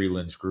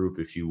 Freeland's group,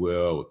 if you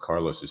will, with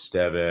Carlos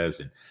Estevez.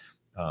 And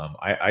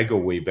I go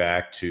way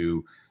back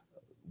to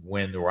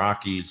when the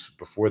Rockies,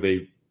 before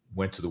they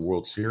went to the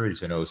World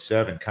Series in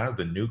 2007, kind of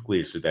the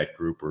nucleus of that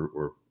group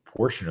or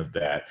portion of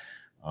that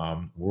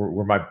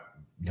were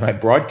my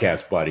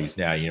broadcast buddies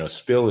now,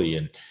 Spilly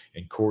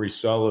and Corey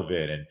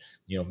Sullivan and,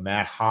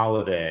 Matt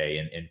Holliday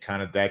and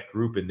kind of that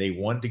group. And they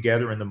won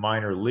together in the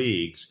minor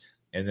leagues,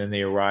 and then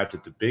they arrived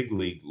at the big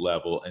league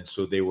level. And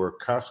so they were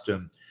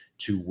accustomed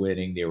to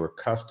winning. They were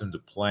accustomed to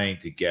playing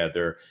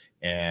together.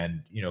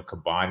 And,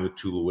 combined with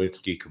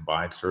Tulowitzki,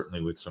 combined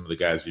certainly with some of the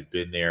guys who'd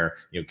been there,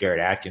 Garrett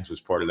Atkins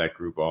was part of that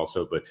group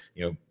also, but,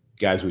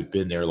 guys who'd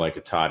been there like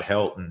a Todd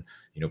Helton,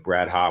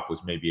 Brad Hopp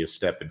was maybe a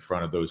step in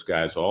front of those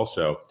guys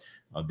also.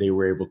 They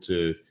were able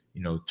to,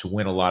 to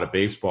win a lot of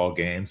baseball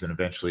games and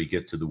eventually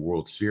get to the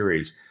World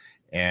Series.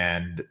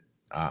 And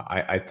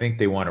I think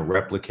they want to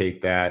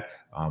replicate that.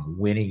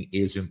 Winning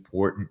is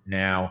important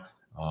now.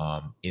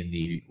 in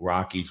the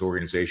Rockies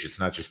organization. It's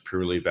not just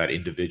purely about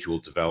individual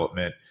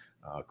development.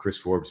 Chris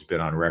Forbes has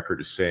been on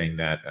record as saying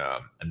that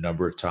a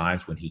number of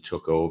times when he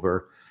took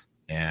over.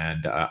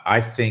 And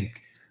I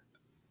think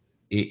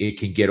it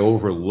can get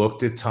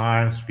overlooked at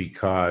times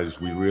because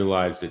we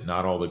realize that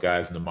not all the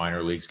guys in the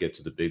minor leagues get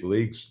to the big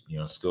leagues.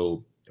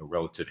 Still a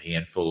relative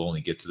handful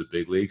only get to the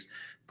big leagues.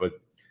 But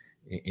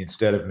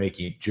instead of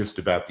making it just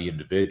about the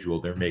individual,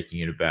 they're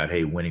making it about,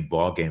 hey, winning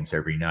ball games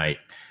every night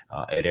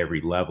at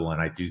every level.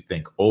 And I do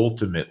think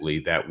ultimately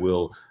that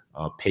will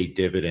pay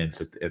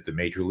dividends at the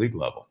major league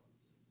level.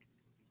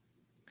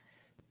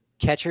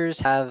 Catchers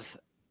have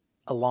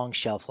a long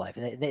shelf life,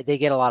 and they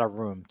get a lot of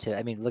room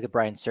to. Look at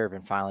Brian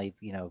Serven finally,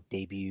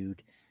 debuted.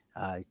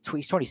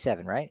 He's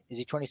 27, right? Is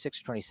he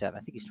 26 or 27?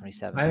 I think he's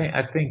 27.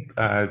 I think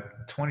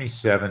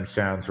 27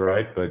 sounds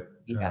right, but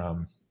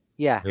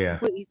yeah.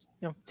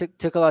 Well,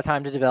 took a lot of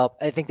time to develop.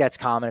 I think that's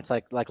common. It's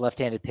like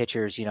left-handed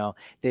pitchers.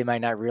 They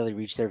might not really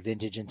reach their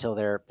vintage until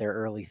their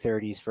early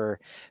 30s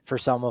for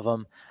some of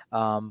them.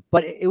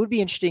 But it would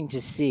be interesting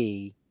to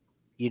see.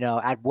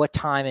 At what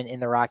time in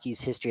the Rockies'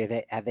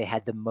 history have they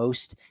had the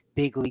most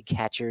big league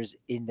catchers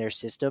in their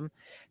system?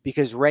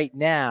 Because right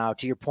now,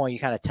 to your point, you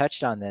kind of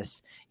touched on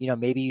this,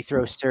 maybe you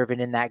throw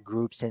Serven in that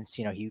group since,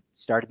 he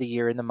started the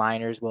year in the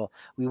minors. Well,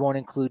 we won't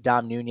include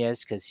Dom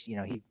Nunez because,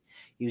 he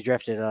was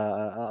drafted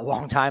a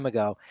long time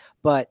ago.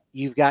 But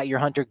you've got your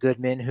Hunter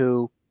Goodman,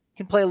 who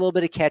can play a little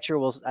bit of catcher.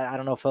 Well, I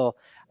don't know if he'll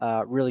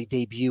really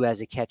debut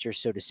as a catcher,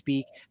 so to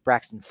speak.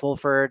 Braxton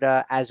Fulford,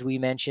 as we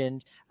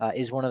mentioned,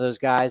 is one of those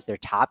guys. Their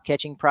top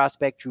catching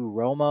prospect, Drew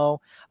Romo,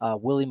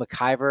 Willie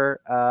McIver.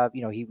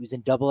 He was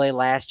in AA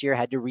last year,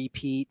 had to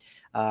repeat.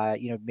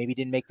 Maybe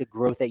didn't make the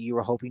growth that you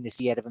were hoping to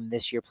see out of him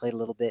this year. Played a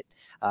little bit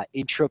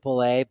in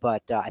AAA,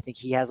 but I think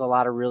he has a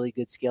lot of really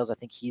good skills. I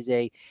think he's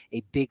a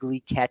big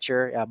league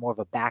catcher, more of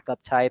a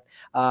backup type.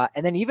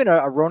 And then even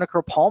a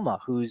Ronaker Palma,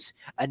 who's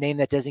a name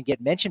that doesn't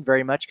get mentioned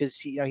very much because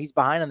he's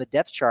behind on the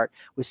depth chart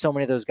with so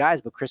many of those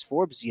guys. But Chris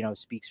Forbes,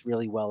 speaks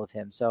really well of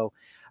him. So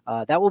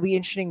that will be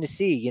interesting to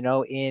see,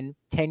 in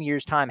 10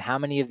 years' time, how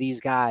many of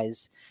these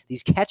guys,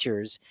 these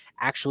catchers,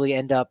 actually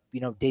end up,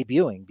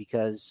 debuting,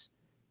 because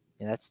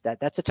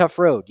that's a tough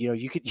road.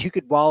 You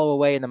could wallow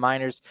away in the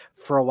minors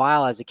for a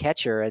while as a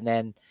catcher and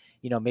then,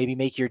 maybe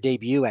make your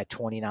debut at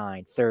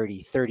 29,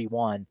 30,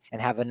 31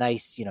 and have a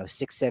nice,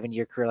 6-7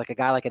 year career, like a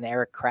guy like an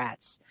Eric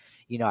Kratz,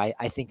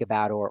 I think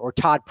about, or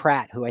Todd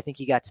Pratt, who I think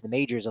he got to the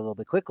majors a little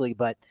bit quickly,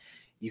 but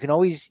you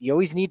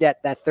always need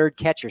that third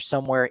catcher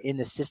somewhere in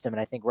the system. And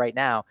I think right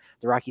now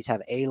the Rockies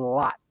have a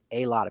lot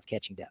of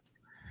catching depth.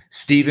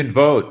 Stephen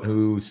Vogt,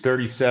 who's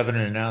 37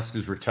 and announced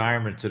his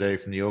retirement today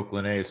from the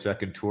Oakland A's,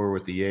 second tour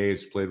with the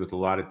A's, played with a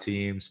lot of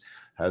teams,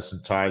 has some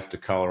ties to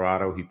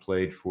Colorado. He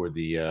played for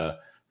the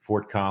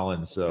Fort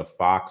Collins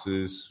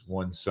Foxes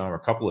one summer, a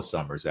couple of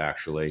summers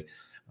actually,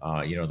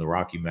 the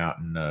Rocky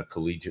Mountain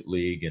Collegiate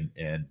League,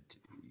 and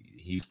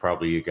he's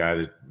probably a guy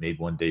that may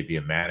one day be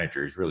a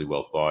manager. He's really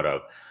well thought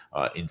of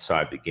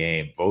inside the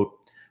game.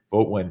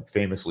 Vogt went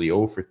famously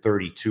 0 for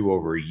 32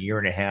 over a year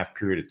and a half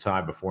period of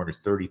time before in his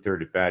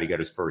 33rd at bat, he got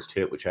his first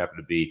hit, which happened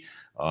to be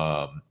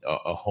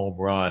a home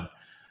run,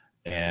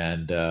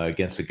 and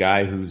against a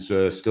guy who's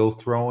still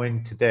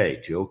throwing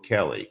today, Joe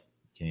Kelly.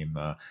 Came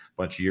a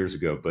bunch of years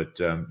ago, but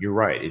you're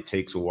right. It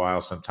takes a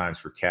while sometimes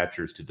for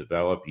catchers to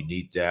develop. You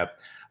need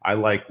depth. I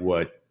like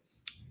what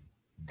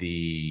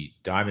the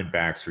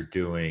Diamondbacks are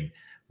doing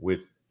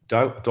with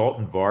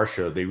Dalton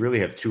Varsho. They really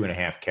have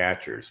 2.5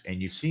 catchers,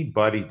 and you've seen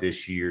Buddy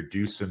this year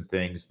do some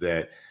things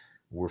that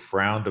were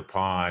frowned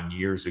upon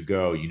years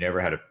ago. You never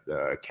had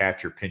a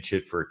catcher pinch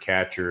hit for a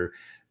catcher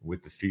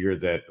with the fear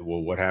that,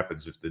 well, what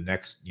happens if the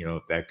next,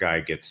 if that guy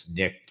gets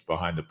nicked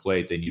behind the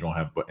plate, then you don't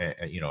have,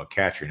 a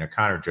catcher. Now,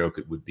 Connor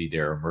Jokic would be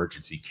their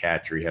emergency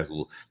catcher. He has a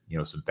little,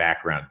 some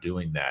background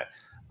doing that.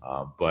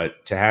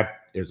 But to have,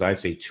 as I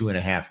say,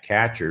 2.5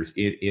 catchers,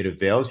 it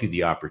avails you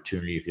the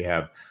opportunity if you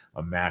have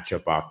a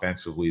matchup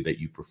offensively that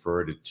you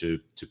prefer to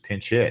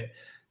pinch hit.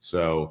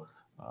 So,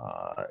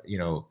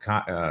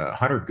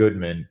 Hunter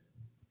Goodman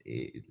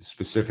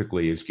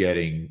specifically he's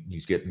getting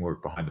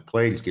work behind the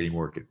plate. He's getting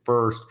work at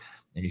first,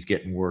 and he's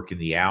getting work in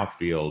the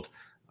outfield.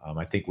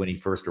 I think when he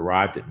first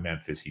arrived at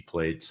Memphis, he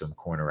played some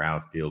corner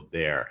outfield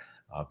there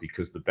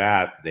because the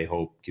bat, they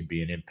hope, can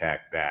be an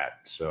impact bat.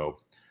 So,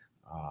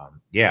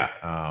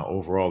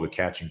 overall, the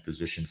catching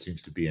position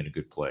seems to be in a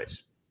good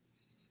place.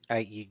 All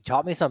right, you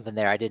taught me something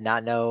there. I did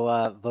not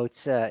know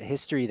Vogt's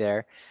history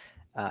there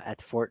at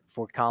the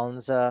Fort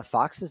Collins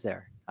Foxes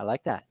there. I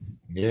like that.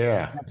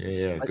 Yeah,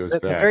 it goes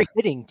back. Very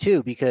fitting,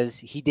 too, because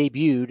he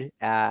debuted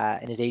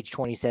in his age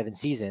 27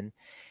 season.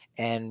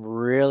 And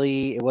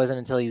really, it wasn't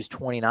until he was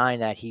 29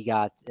 that he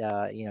got,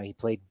 he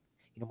played,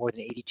 more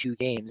than 82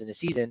 games in a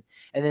season.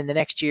 And then the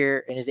next year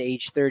in his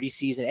age 30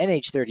 season and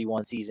age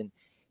 31 season,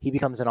 he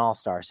becomes an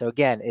all-star. So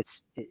again,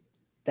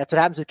 that's what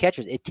happens with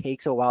catchers. It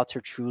takes a while to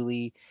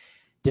truly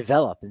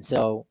develop. And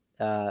so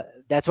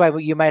that's why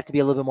you might have to be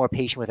a little bit more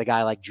patient with a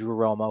guy like Drew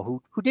Romo,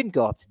 who didn't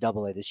go up to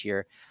AA this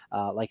year,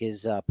 like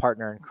his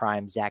partner in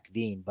crime, Zach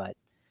Veen. But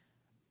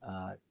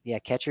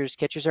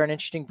Catchers are an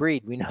interesting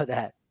breed. We know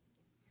that.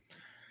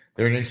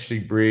 They're an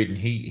interesting breed, and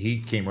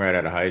he came right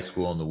out of high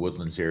school in the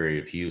Woodlands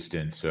area of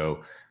Houston.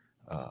 So,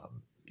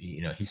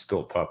 he's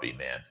still a puppy,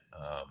 man.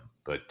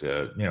 But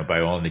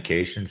by all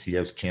indications, he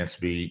has a chance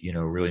to be,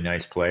 a really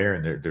nice player,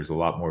 and there's a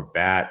lot more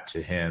bat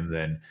to him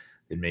than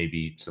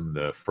maybe some of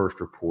the first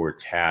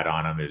reports had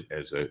on him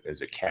as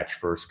a catch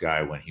first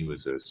guy when he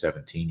was a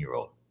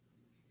 17-year-old.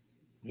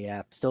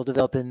 Yeah, still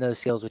developing those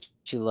skills, which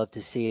you love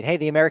to see. And hey,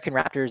 the American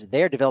Raptors,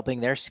 they're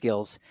developing their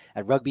skills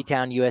at Rugby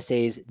Town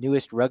USA's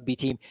newest rugby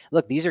team.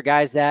 Look, these are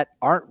guys that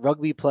aren't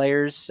rugby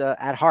players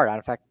at heart.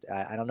 In fact,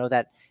 I don't know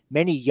that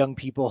many young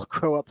people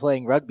grow up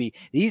playing rugby.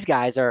 These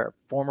guys are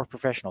former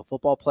professional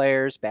football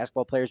players,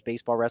 basketball players,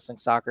 baseball, wrestling,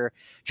 soccer,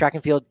 track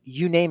and field,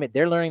 you name it.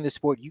 They're learning the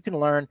sport. You can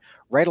learn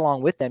right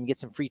along with them. Get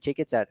some free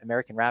tickets at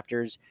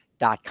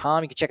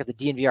AmericanRaptors.com. You can check out the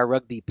DNVR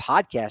Rugby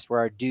podcast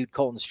where our dude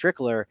Colton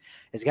Strickler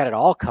has got it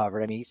all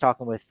covered. I mean, he's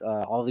talking with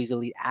all these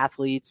elite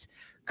athletes,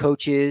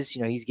 coaches.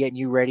 He's getting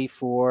you ready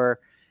for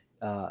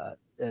the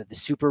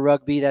Super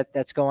Rugby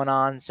that's going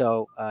on.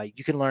 So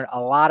you can learn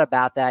a lot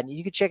about that. And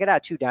you can check it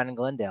out, too, down in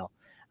Glendale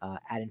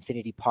at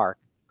Infinity Park.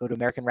 Go to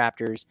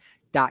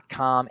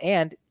AmericanRaptors.com.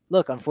 And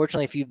look,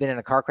 unfortunately, if you've been in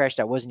a car crash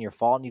that wasn't your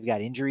fault and you've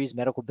got injuries,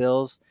 medical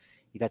bills,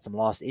 you've had some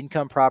lost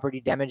income, property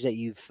damage that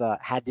you've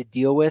had to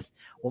deal with,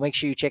 well, make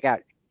sure you check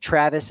out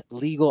Travis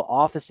Legal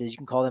Offices. You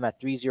can call them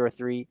at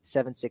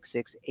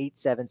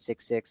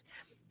 303-766-8766.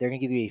 They're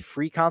going to give you a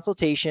free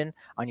consultation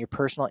on your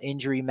personal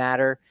injury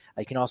matter.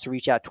 You can also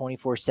reach out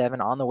 24/7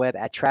 on the web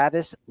at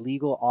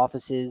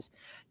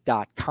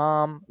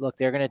travislegaloffices.com. Look,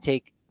 they're going to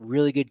take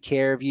really good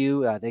care of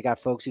you. They got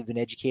folks who've been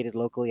educated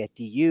locally at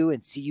DU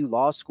and CU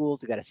law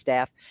schools. They've got a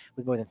staff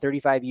with more than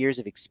 35 years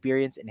of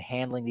experience in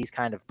handling these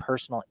kind of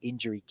personal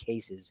injury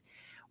cases.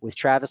 With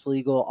Travis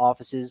Legal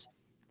Offices,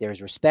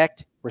 there's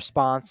respect,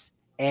 response,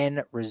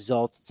 and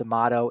results. It's a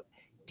motto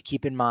to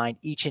keep in mind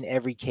each and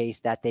every case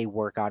that they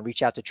work on.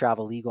 Reach out to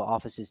Travel Legal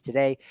Offices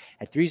today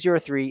at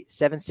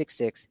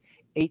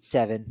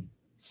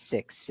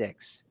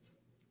 303-766-8766.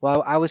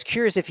 Well, I was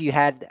curious if you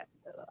had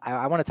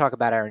I want to talk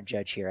about Aaron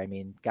Judge here. I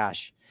mean,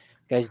 gosh,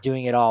 guy's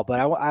doing it all. But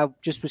I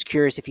just was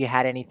curious if you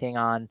had anything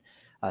on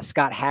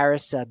Scott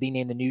Harris being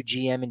named the new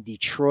GM in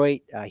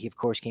Detroit. He, of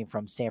course, came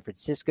from San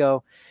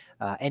Francisco.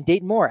 And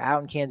Dayton Moore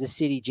out in Kansas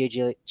City,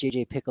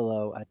 JJ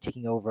Piccolo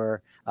taking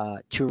over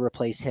to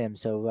replace him.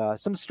 So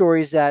some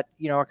stories that,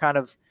 are kind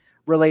of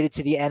related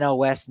to the NL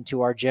West and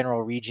to our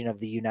general region of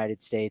the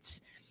United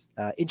States.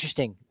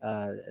 Interesting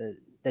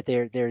that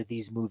there are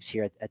these moves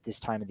here at this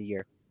time of the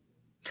year.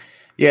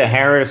 Yeah,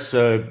 Harris,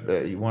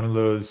 one of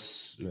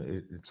those,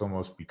 it's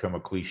almost become a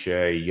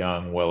cliche,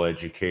 young,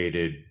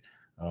 well-educated,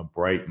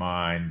 bright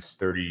minds,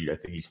 30, I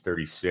think he's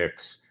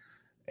 36.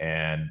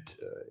 And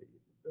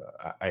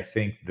I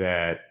think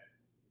that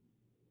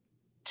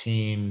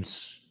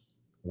teams,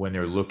 when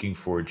they're looking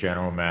for a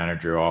general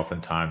manager,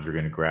 oftentimes are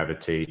going to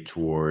gravitate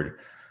toward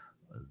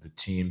the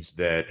teams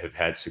that have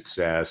had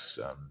success,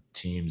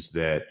 teams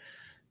that,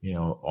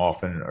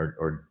 often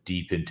are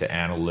deep into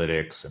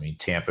analytics. I mean,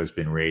 Tampa's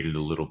been rated a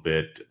little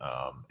bit,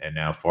 and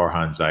now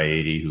Farhan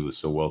Zaidi, who is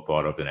so well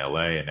thought of in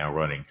LA and now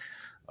running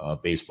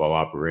baseball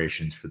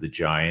operations for the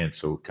Giants,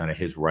 so kind of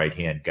his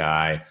right-hand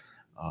guy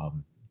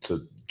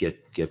to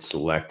get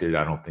selected.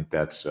 I don't think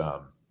that's,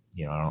 I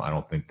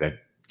don't think that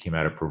came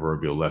out of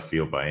proverbial left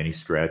field by any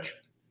stretch.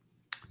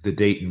 The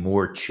Dayton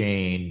Moore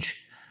change,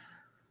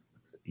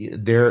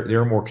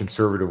 they're a more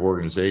conservative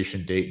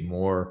organization. Dayton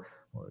Moore,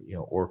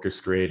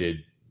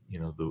 orchestrated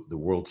the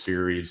World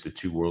Series, the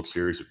 2 World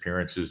Series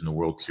appearances and the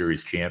World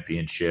Series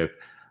championship.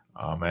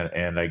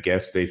 And I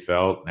guess they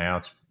felt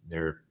now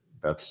they're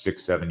about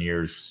 7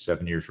 years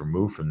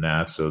removed from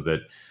that, so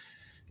that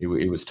it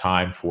was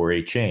time for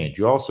a change.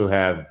 You also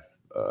have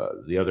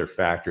the other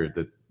factor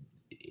that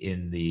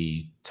in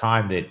the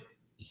time that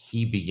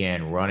he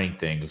began running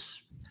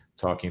things,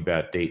 talking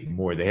about Dayton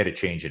Moore, they had a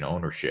change in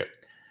ownership.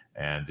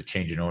 And the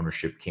change in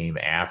ownership came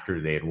after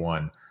they had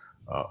won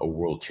a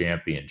world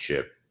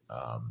championship.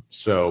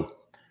 So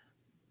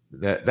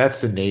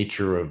that's the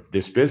nature of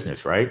this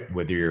business, right?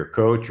 Whether you're a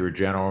coach or a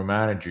general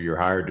manager, you're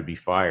hired to be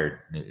fired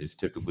is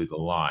typically the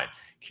line.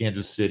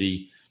 Kansas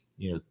City,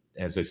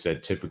 as I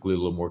said, typically a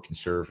little more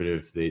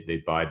conservative.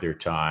 They bide their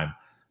time.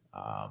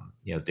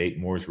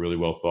 Dayton Moore is really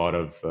well thought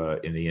of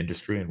in the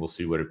industry, and we'll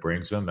see what it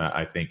brings them.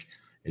 I think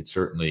it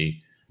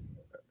certainly,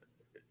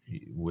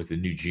 with a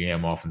new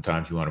GM,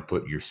 oftentimes you want to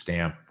put your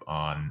stamp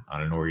on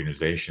an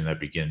organization.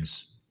 That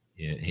begins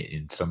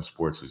in some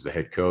sports as the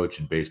head coach.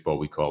 In baseball,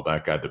 we call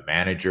that guy the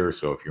manager.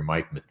 So if you're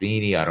Mike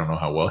Matheny, I don't know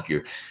how well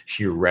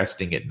you're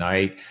resting at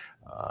night.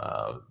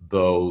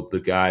 Though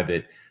the guy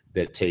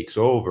that takes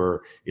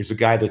over is a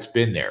guy that's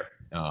been there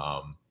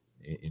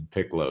in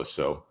Piccolo.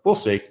 So we'll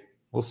see.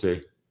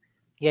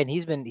 Yeah, and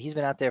he's been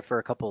out there for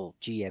a couple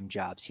GM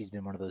jobs. He's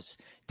been one of those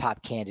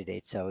top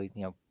candidates. So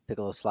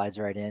Piccolo slides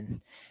right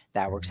in.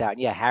 That works out.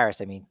 And yeah, Harris.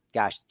 I mean,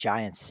 gosh,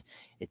 Giants.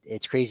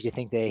 It's crazy to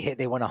think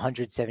they won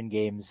 107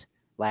 games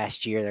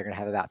last year. They're going to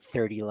have about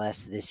 30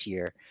 less this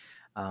year.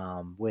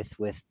 with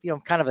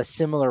kind of a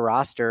similar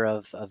roster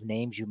of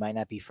names you might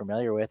not be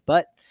familiar with.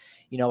 But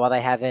while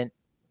they haven't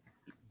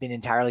been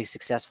entirely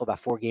successful, about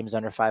 4 games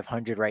under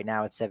 500 right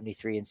now at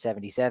 73 and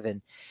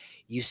 77.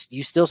 You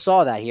still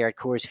saw that here at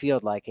Coors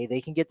Field. Like, hey,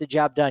 they can get the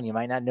job done. You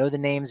might not know the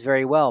names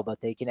very well, but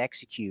they can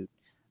execute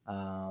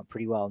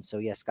pretty well. And so,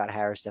 yes, Scott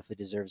Harris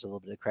definitely deserves a little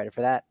bit of credit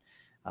for that.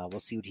 We'll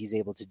see what he's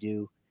able to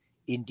do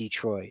in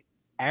Detroit.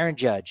 Aaron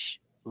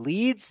Judge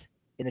leads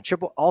in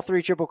all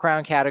 3 Triple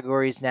Crown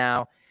categories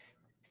now.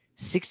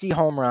 60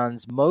 home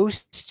runs,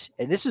 most,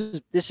 and this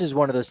is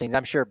one of those things.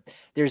 I'm sure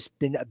there's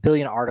been a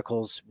billion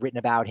articles written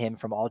about him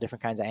from all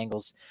different kinds of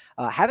angles.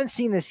 Haven't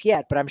seen this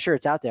yet, but I'm sure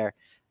it's out there.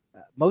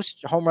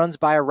 Most home runs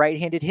by a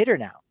right-handed hitter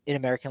now in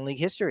American League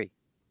history,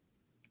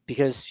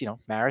 because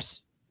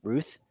Maris,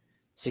 Ruth,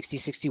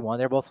 60-61.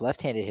 They're both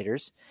left-handed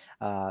hitters.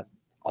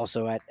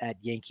 Also at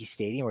Yankee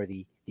Stadium, or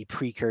the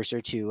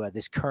precursor to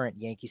this current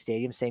Yankee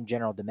Stadium, same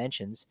general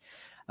dimensions.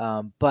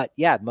 But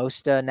yeah,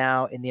 most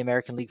now in the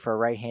American League for a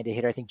right-handed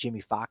hitter. I think Jimmy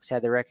Fox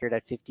had the record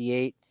at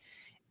 58.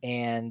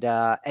 And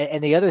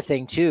the other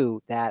thing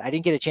too, that I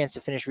didn't get a chance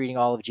to finish reading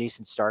all of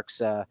Jason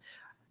Stark's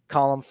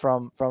column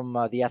from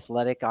The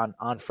Athletic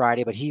on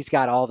Friday, but he's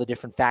got all the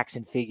different facts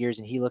and figures,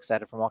 and he looks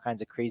at it from all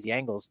kinds of crazy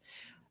angles.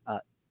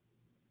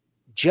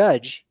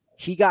 Judge,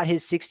 he got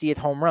his 60th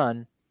home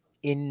run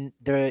in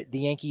the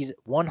Yankees'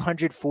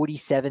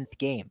 147th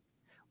game,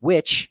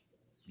 which,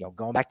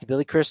 going back to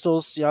Billy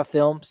Crystal's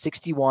film,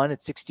 61,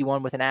 it's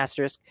 61 with an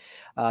asterisk,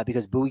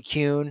 because Bowie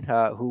Kuhn,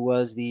 who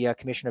was the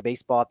commissioner of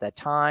baseball at that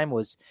time,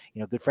 was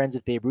good friends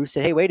with Babe Ruth,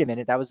 said, hey, wait a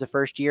minute, that was the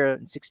first year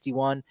in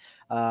 61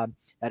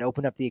 that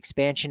opened up the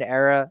expansion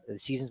era. The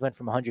seasons went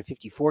from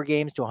 154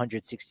 games to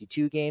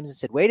 162 games, and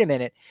said, wait a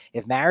minute,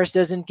 if Maris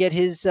doesn't get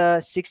his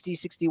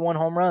 61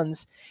 home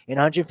runs in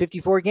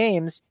 154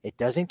 games, it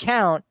doesn't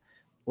count.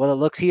 Well, it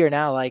looks here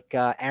now like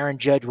Aaron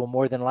Judge will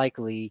more than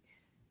likely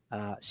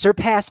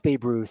surpass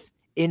Babe Ruth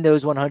in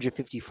those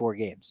 154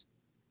 games.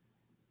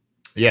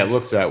 Yeah, it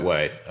looks that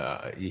way.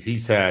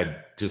 He's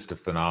had just a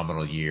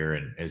phenomenal year.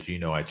 And as you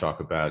know, I talk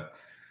about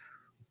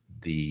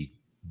the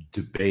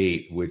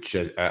debate, which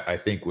I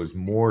think was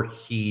more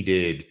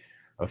heated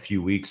a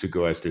few weeks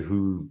ago as to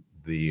who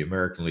the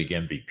American League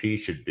MVP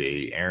should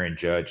be. Aaron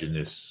Judge in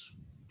this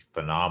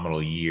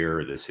phenomenal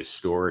year, this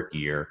historic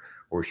year,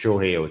 or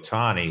Shohei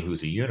Ohtani,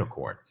 who's a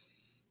unicorn.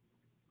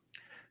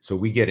 So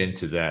we get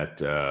into that,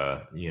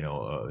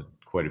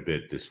 quite a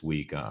bit this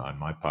week on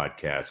my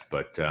podcast.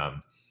 But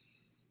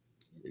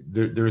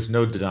there's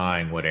no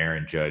denying what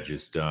Aaron Judge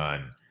has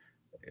done.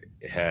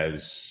 It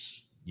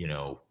has,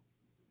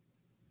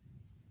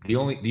 the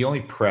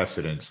only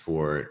precedence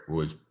for it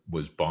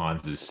was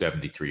Bonds'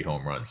 73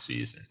 home run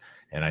season.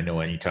 And I know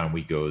anytime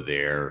we go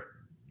there,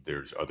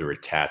 there's other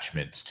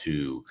attachments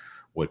to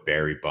what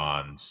Barry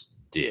Bonds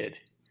did.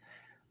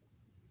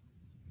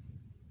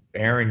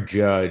 Aaron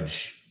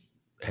Judge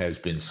has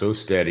been so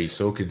steady,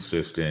 so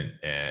consistent,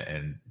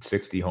 and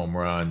 60 home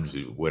runs,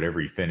 whatever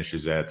he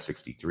finishes at,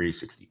 63,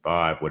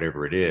 65,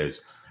 whatever it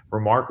is,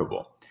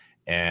 remarkable.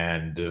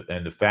 And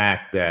the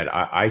fact that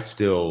I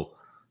still,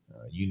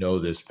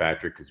 this,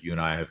 Patrick, because you and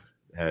I have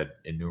had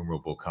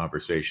innumerable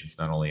conversations,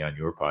 not only on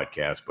your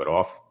podcast, but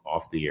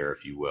off the air,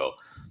 if you will.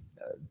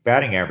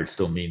 Batting average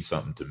still means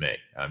something to me.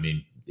 I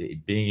mean,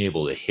 being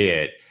able to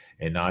hit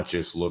and not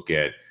just look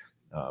at,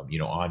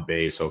 on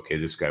base, okay,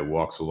 this guy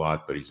walks a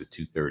lot, but he's a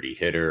 230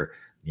 hitter,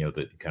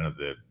 the kind of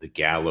the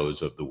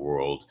Gallows of the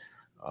world.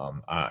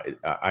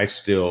 I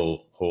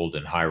still hold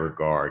in high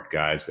regard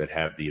guys that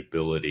have the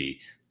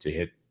ability to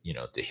hit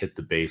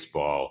the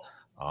baseball,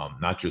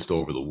 not just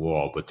over the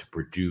wall, but to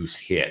produce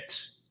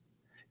hits.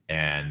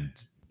 And,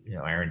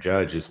 Aaron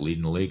Judge is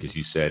leading the league, as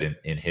you said,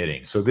 in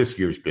hitting. So this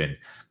year's been,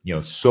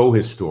 so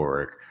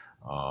historic,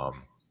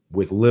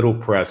 with little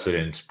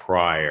precedence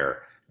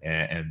prior.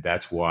 And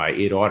that's why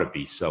it ought to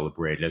be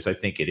celebrated, as I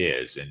think it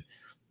is. And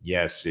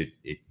yes,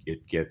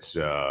 it gets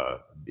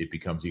it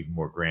becomes even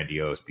more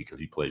grandiose because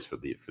he plays for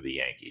the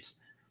Yankees.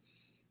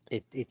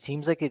 It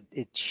seems like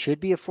it should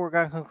be a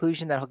foregone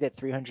conclusion that he'll get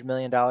 $300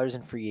 million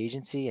in free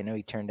agency. I know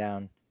he turned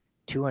down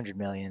 $200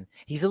 million.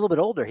 He's a little bit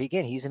older.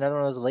 He's another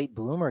one of those late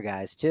bloomer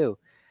guys too.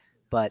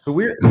 But so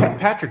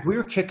Patrick, we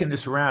were kicking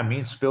this around, me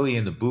and Spilly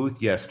in the booth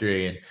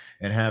yesterday,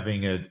 and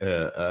having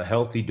a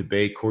healthy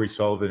debate. Corey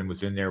Sullivan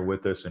was in there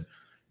with us, and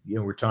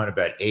we're talking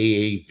about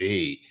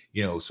AAV.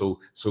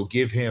 So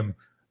give him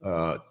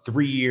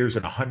 3 years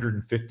and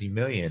 $150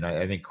 million.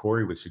 I think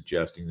Corey was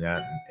suggesting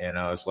that, and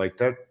I was like,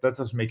 that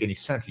doesn't make any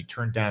sense. He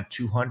turned down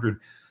 $200+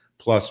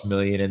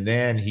 million, and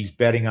then he's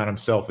betting on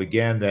himself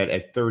again that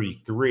at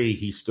 33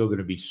 he's still going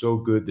to be so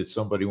good that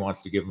somebody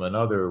wants to give him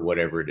another,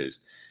 whatever it is,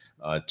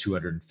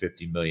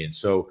 $250 million.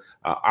 So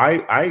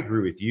I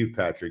agree with you,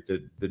 Patrick,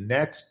 that the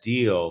next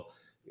deal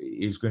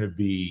is going to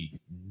be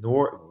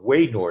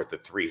way north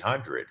of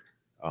 300,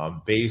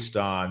 based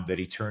on that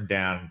he turned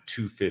down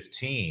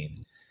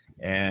 215.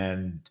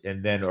 And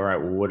then, all right,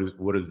 well,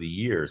 what are the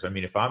years? I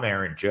mean, if I'm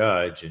Aaron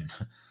Judge, and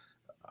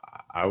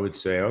I would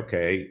say,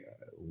 okay,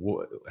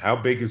 how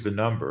big is the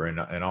number? And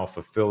I'll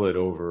fulfill it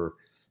over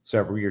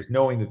several years,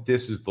 knowing that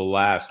this is the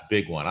last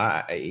big one.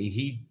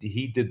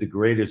 He did the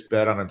greatest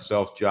bet on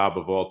himself job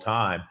of all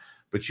time,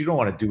 but you don't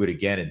want to do it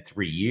again in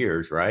 3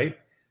 years, right?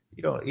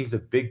 You know, he's a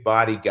big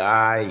body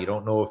guy. You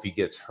don't know if he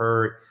gets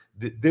hurt.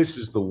 This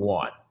is the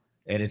one,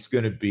 and it's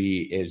going to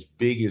be as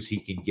big as he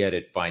can get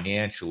it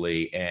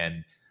financially.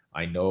 And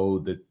I know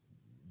that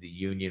the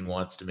union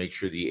wants to make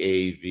sure the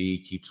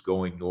AAV keeps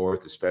going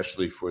north,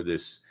 especially for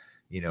this,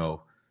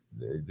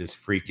 this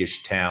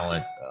freakish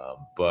talent.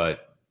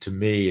 But to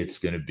me, it's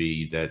going to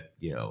be that,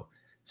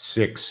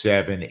 6,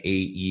 7, 8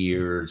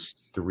 years,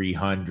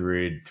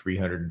 300,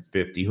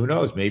 350, who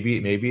knows? Maybe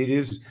it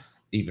is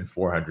even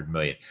 400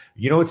 million.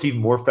 You know, what's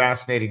even more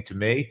fascinating to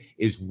me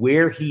is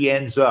where he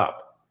ends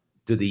up.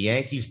 Do the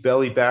Yankees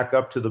belly back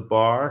up to the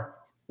bar?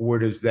 Or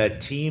does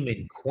that team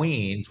in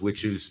Queens,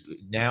 which is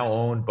now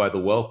owned by the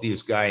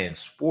wealthiest guy in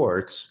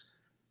sports,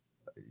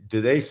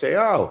 do they say,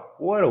 oh,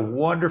 what a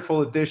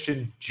wonderful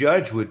addition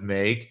Judge would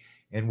make,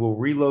 and we'll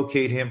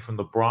relocate him from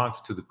the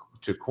Bronx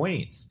to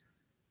Queens?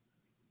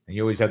 And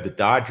you always have the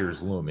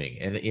Dodgers looming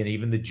and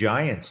even the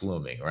Giants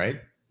looming,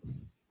 right?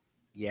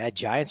 Yeah,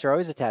 Giants are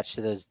always attached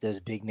to those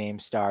big name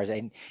stars.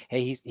 And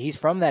hey, he's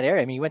from that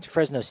area. I mean, he went to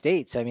Fresno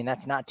State, so I mean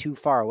that's not too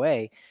far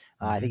away.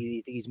 I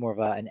think he's more of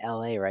an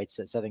LA, right?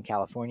 So Southern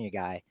California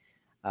guy.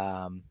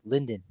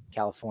 Linden,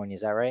 California,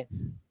 is that right?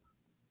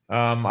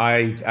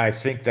 I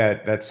think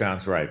that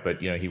sounds right.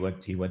 But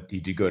he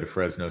did go to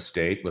Fresno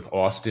State with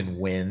Austin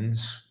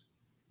Wynns,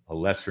 a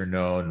lesser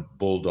known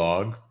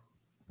Bulldog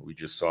we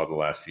just saw the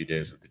last few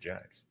days with the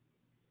Giants.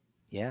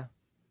 Yeah.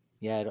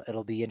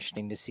 It'll be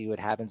interesting to see what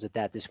happens with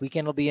that. This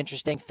weekend will be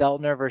interesting.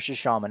 Feltner versus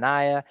Sean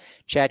Manaea,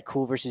 Chad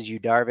Kuhl versus Yu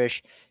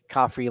Darvish,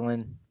 Kyle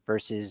Freeland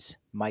versus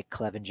Mike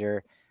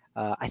Clevinger.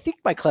 I think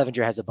Mike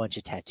Clevinger has a bunch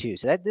of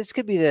tattoos, so this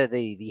could be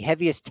the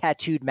heaviest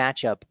tattooed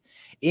matchup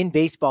in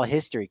baseball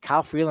history.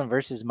 Kyle Freeland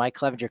versus Mike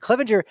Clevinger.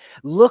 Clevinger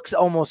looks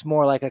almost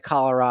more like a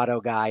Colorado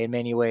guy in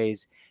many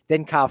ways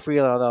than Kyle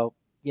Freeland, although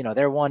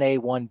they're 1A,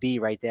 1B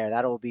right there.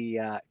 That'll be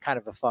kind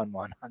of a fun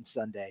one on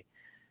Sunday.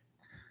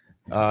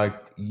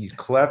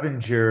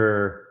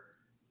 Clevinger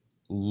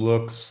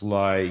looks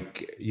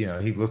like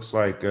he looks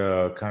like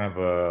kind of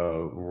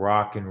a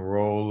rock and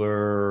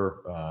roller.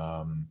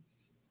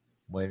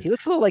 He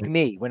looks a little like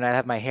me when I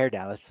have my hair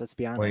down. Let's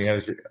be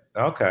honest.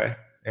 Okay.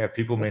 Yeah,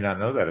 people may not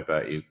know that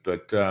about you,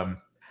 but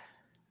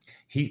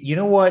you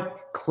know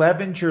what?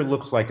 Clevinger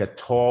looks like a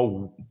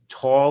tall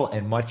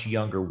and much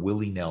younger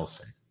Willie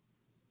Nelson.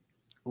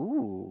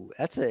 Ooh,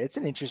 it's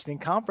an interesting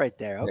comp right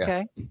there.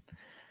 Okay. Yeah.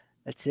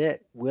 That's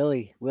it.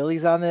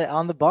 Willie's on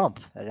the bump.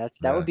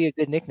 That would be a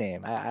good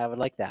nickname. I would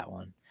like that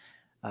one.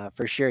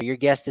 For sure. Your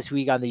guest this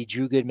week on the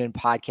Drew Goodman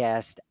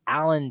podcast,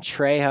 Alan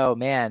Trejo,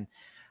 man.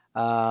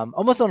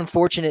 Almost an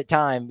unfortunate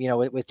time,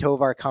 with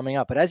Tovar coming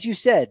up. But as you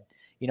said,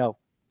 he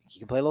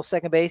can play a little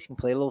second base, he can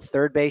play a little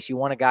third base. You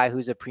want a guy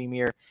who's a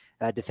premier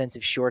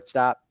defensive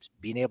shortstop,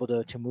 being able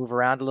to move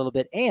around a little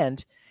bit.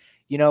 And,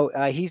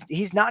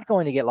 he's not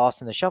going to get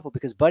lost in the shuffle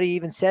because Buddy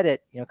even said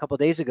it, a couple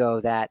of days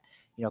ago that,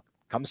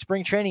 come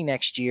spring training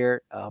next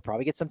year,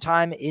 probably get some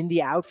time in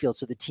the outfield.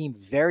 So the team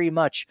very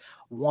much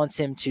wants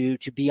him to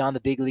be on the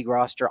big league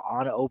roster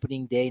on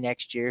opening day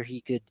next year. He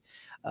could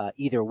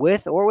either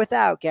with or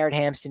without Garrett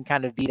Hampson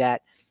kind of be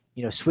that,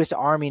 Swiss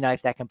Army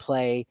knife that can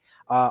play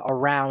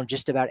around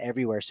just about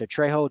everywhere. So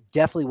Trejo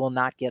definitely will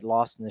not get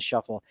lost in the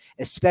shuffle,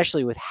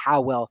 especially with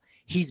how well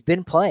he's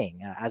been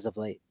playing as of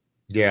late.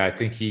 Yeah, I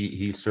think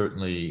he's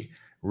certainly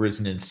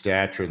risen in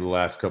stature the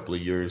last couple of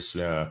years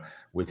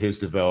with his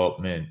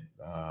development.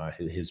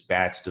 His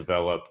bat's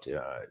developed.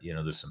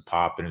 There's some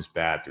pop in his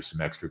bat. There's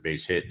some extra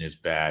base hit in his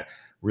bat.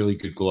 Really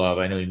good glove.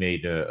 I know he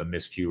made a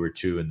miscue or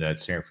two in that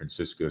San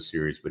Francisco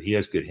series, but he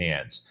has good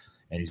hands,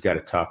 and he's got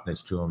a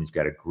toughness to him. He's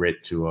got a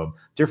grit to him.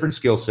 Different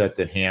skill set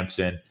than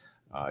Hampson.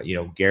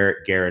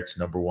 Garrett's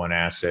number one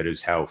asset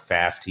is how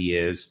fast he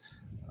is.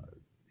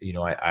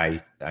 I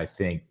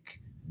think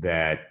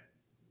that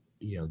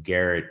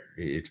Garrett,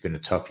 it's been a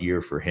tough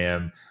year for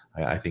him.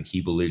 I think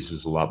he believes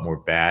there's a lot more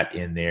bat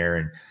in there,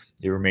 and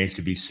it remains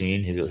to be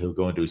seen. He'll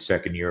go into his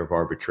second year of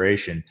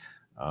arbitration.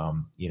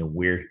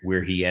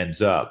 Where he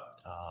ends up.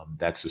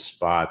 That's a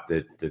spot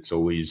that's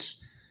always,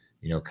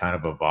 kind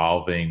of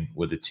evolving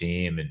with a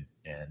team.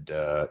 And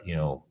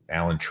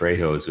Alan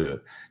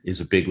Trejo is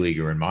a big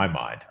leaguer in my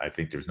mind. I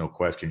think there's no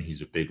question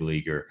he's a big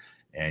leaguer,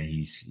 and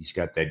he's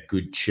got that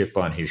good chip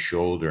on his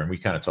shoulder. And we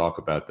kind of talk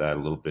about that a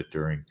little bit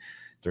during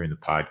the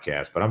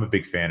podcast, but I'm a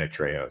big fan of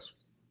Trejo's.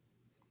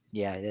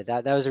 Yeah,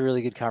 that was a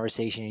really good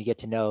conversation. You get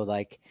to know,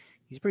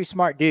 he's a pretty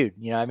smart dude.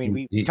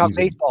 We talk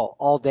baseball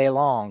all day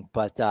long,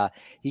 but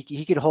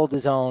he could hold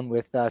his own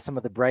with some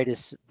of the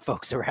brightest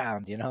folks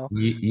around,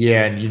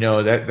 Yeah,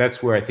 and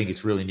that's where I think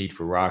it's really neat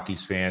for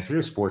Rockies fans, for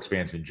sports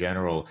fans in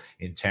general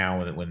in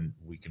town, when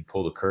we can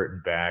pull the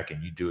curtain back,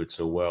 and you do it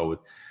so well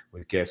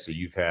with guests that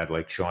you've had,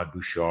 like Sean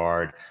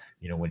Bouchard,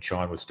 when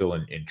Sean was still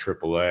in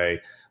AAA.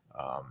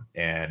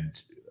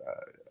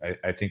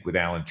 I think with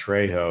Alan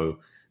Trejo,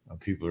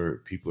 People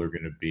are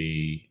going to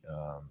be,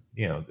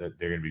 that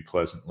they're going to be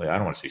pleasantly, I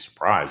don't want to say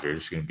surprised. They're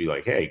just going to be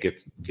like, hey,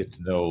 get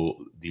to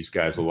know these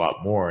guys a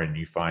lot more. And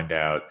you find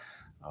out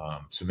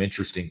some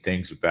interesting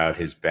things about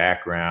his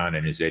background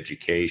and his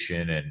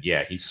education. And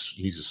yeah,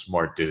 he's a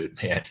smart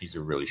dude, man. He's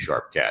a really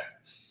sharp cat.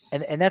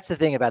 And that's the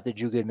thing about the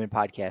Drew Goodman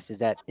podcast is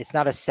that it's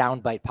not a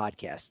soundbite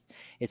podcast.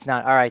 It's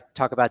not, all right,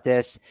 talk about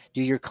this,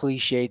 do your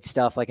cliched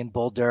stuff like in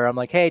Bull Durham,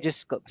 like, hey,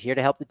 just here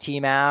to help the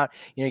team out.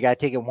 You got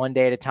to take it one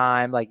day at a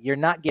time. Like, you're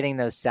not getting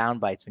those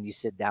sound bites when you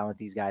sit down with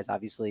these guys.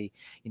 Obviously,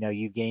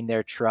 you've gained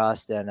their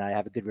trust and I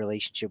have a good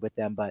relationship with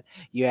them, but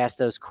you ask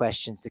those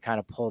questions to kind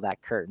of pull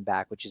that curtain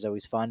back, which is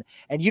always fun.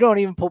 And you don't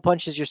even pull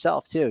punches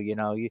yourself too.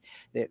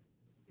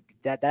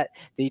 That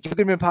the Drew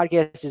Goodman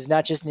podcast is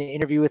not just an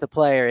interview with a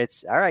player.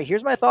 It's all right.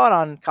 Here's my thought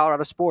on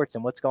Colorado sports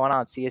and what's going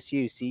on.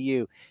 CSU,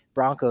 CU,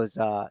 Broncos,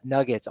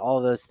 Nuggets, all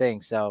of those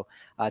things. So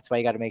that's why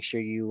you got to make sure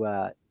you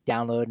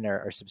download and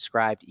or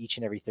subscribe each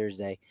and every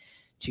Thursday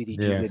to the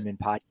Drew Goodman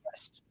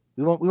podcast.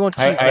 We won't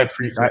tease next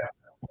week.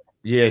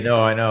 Yeah,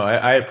 no, I know.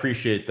 I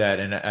appreciate that.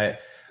 And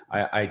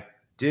I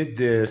did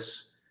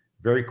this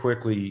very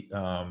quickly.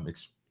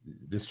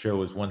 This show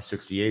was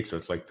 168. So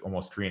it's like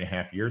almost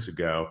 3.5 years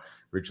ago.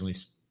 Originally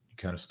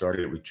kind of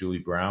started it with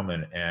Julie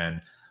Brauman,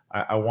 and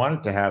I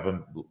wanted to have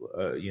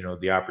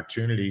the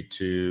opportunity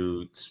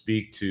to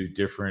speak to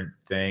different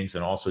things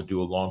and also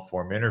do a long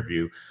form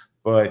interview,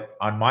 but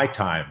on my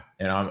time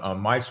and on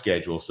my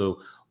schedule.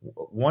 So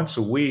once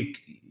a week,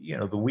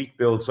 the week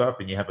builds up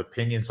and you have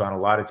opinions on a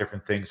lot of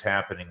different things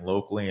happening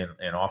locally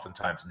and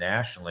oftentimes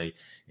nationally,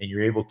 and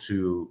you're able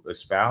to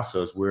espouse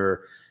those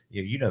where,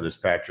 this,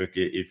 Patrick,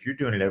 if you're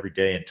doing it every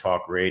day in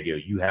talk radio,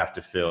 you have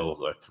to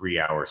fill a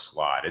 3-hour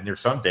slot. And there's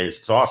some days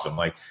it's awesome.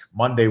 Like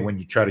Monday, when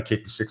you try to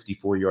kick a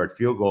 64-yard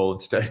field goal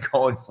instead of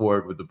going for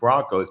it with the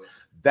Broncos,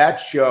 that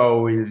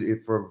show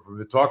is, from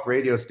the talk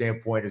radio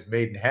standpoint, is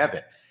made in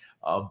heaven.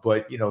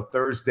 But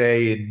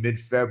Thursday in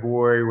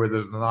mid-February, where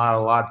there's not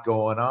a lot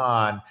going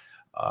on,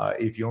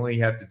 if you only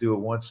have to do it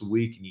once a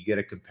week and you get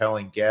a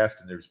compelling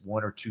guest and there's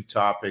 1 or 2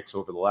 topics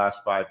over the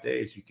last 5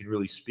 days, you can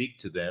really speak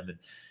to them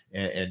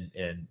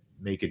and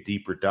make a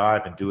deeper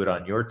dive and do it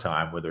on your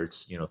time, whether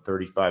it's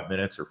 35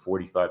 minutes or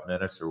 45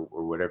 minutes or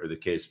whatever the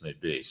case may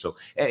be. So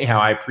anyhow,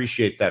 I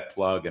appreciate that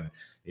plug, and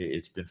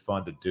it's been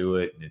fun to do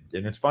it,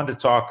 and it's fun to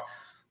talk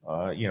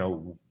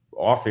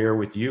off air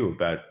with you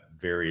about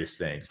various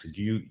things, because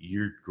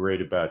you're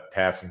great about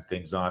passing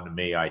things on to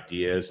me,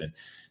 ideas,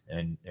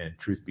 and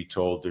truth be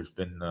told, there's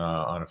been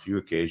on a few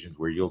occasions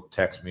where you'll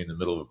text me in the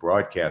middle of a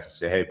broadcast and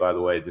say, hey, by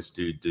the way, this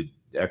dude did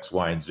X,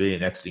 Y, and Z,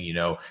 and next thing you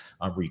know,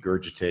 I'm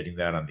regurgitating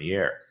that on the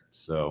air.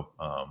 So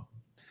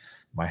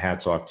my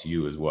hat's off to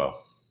you as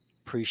well.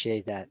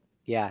 Appreciate that.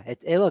 Yeah.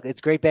 Look,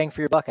 it's great bang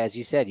for your buck. As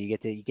you said, you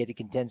get to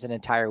condense an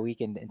entire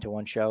weekend into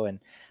one show, and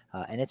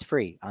it's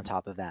free on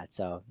top of that.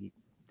 So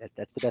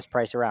that's the best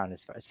price around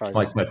as far as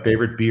like my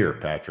favorite beer,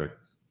 Patrick.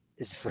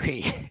 Is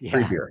free.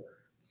 Yeah.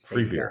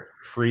 Free beer.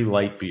 Free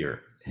light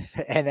beer.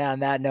 And on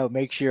that note,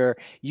 make sure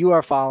you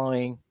are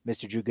following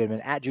Mr. Drew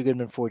Goodman at Drew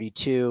Goodman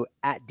 42,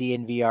 at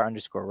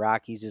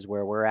DNVR_Rockies is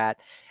where we're at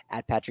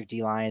Patrick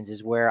D. Lyons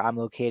is where I'm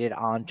located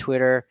on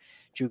Twitter.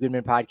 Drew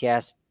Goodman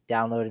podcast,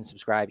 download and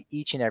subscribe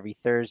each and every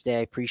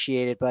Thursday.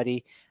 Appreciate it,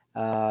 buddy.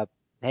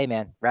 Hey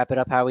man, wrap it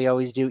up how we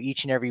always do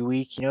each and every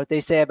week. You know what they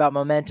say about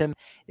momentum?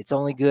 It's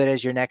only good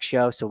as your next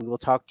show. So we will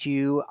talk to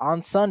you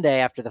on Sunday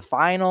after the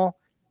final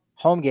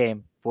home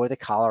game for the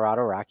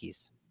Colorado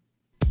Rockies.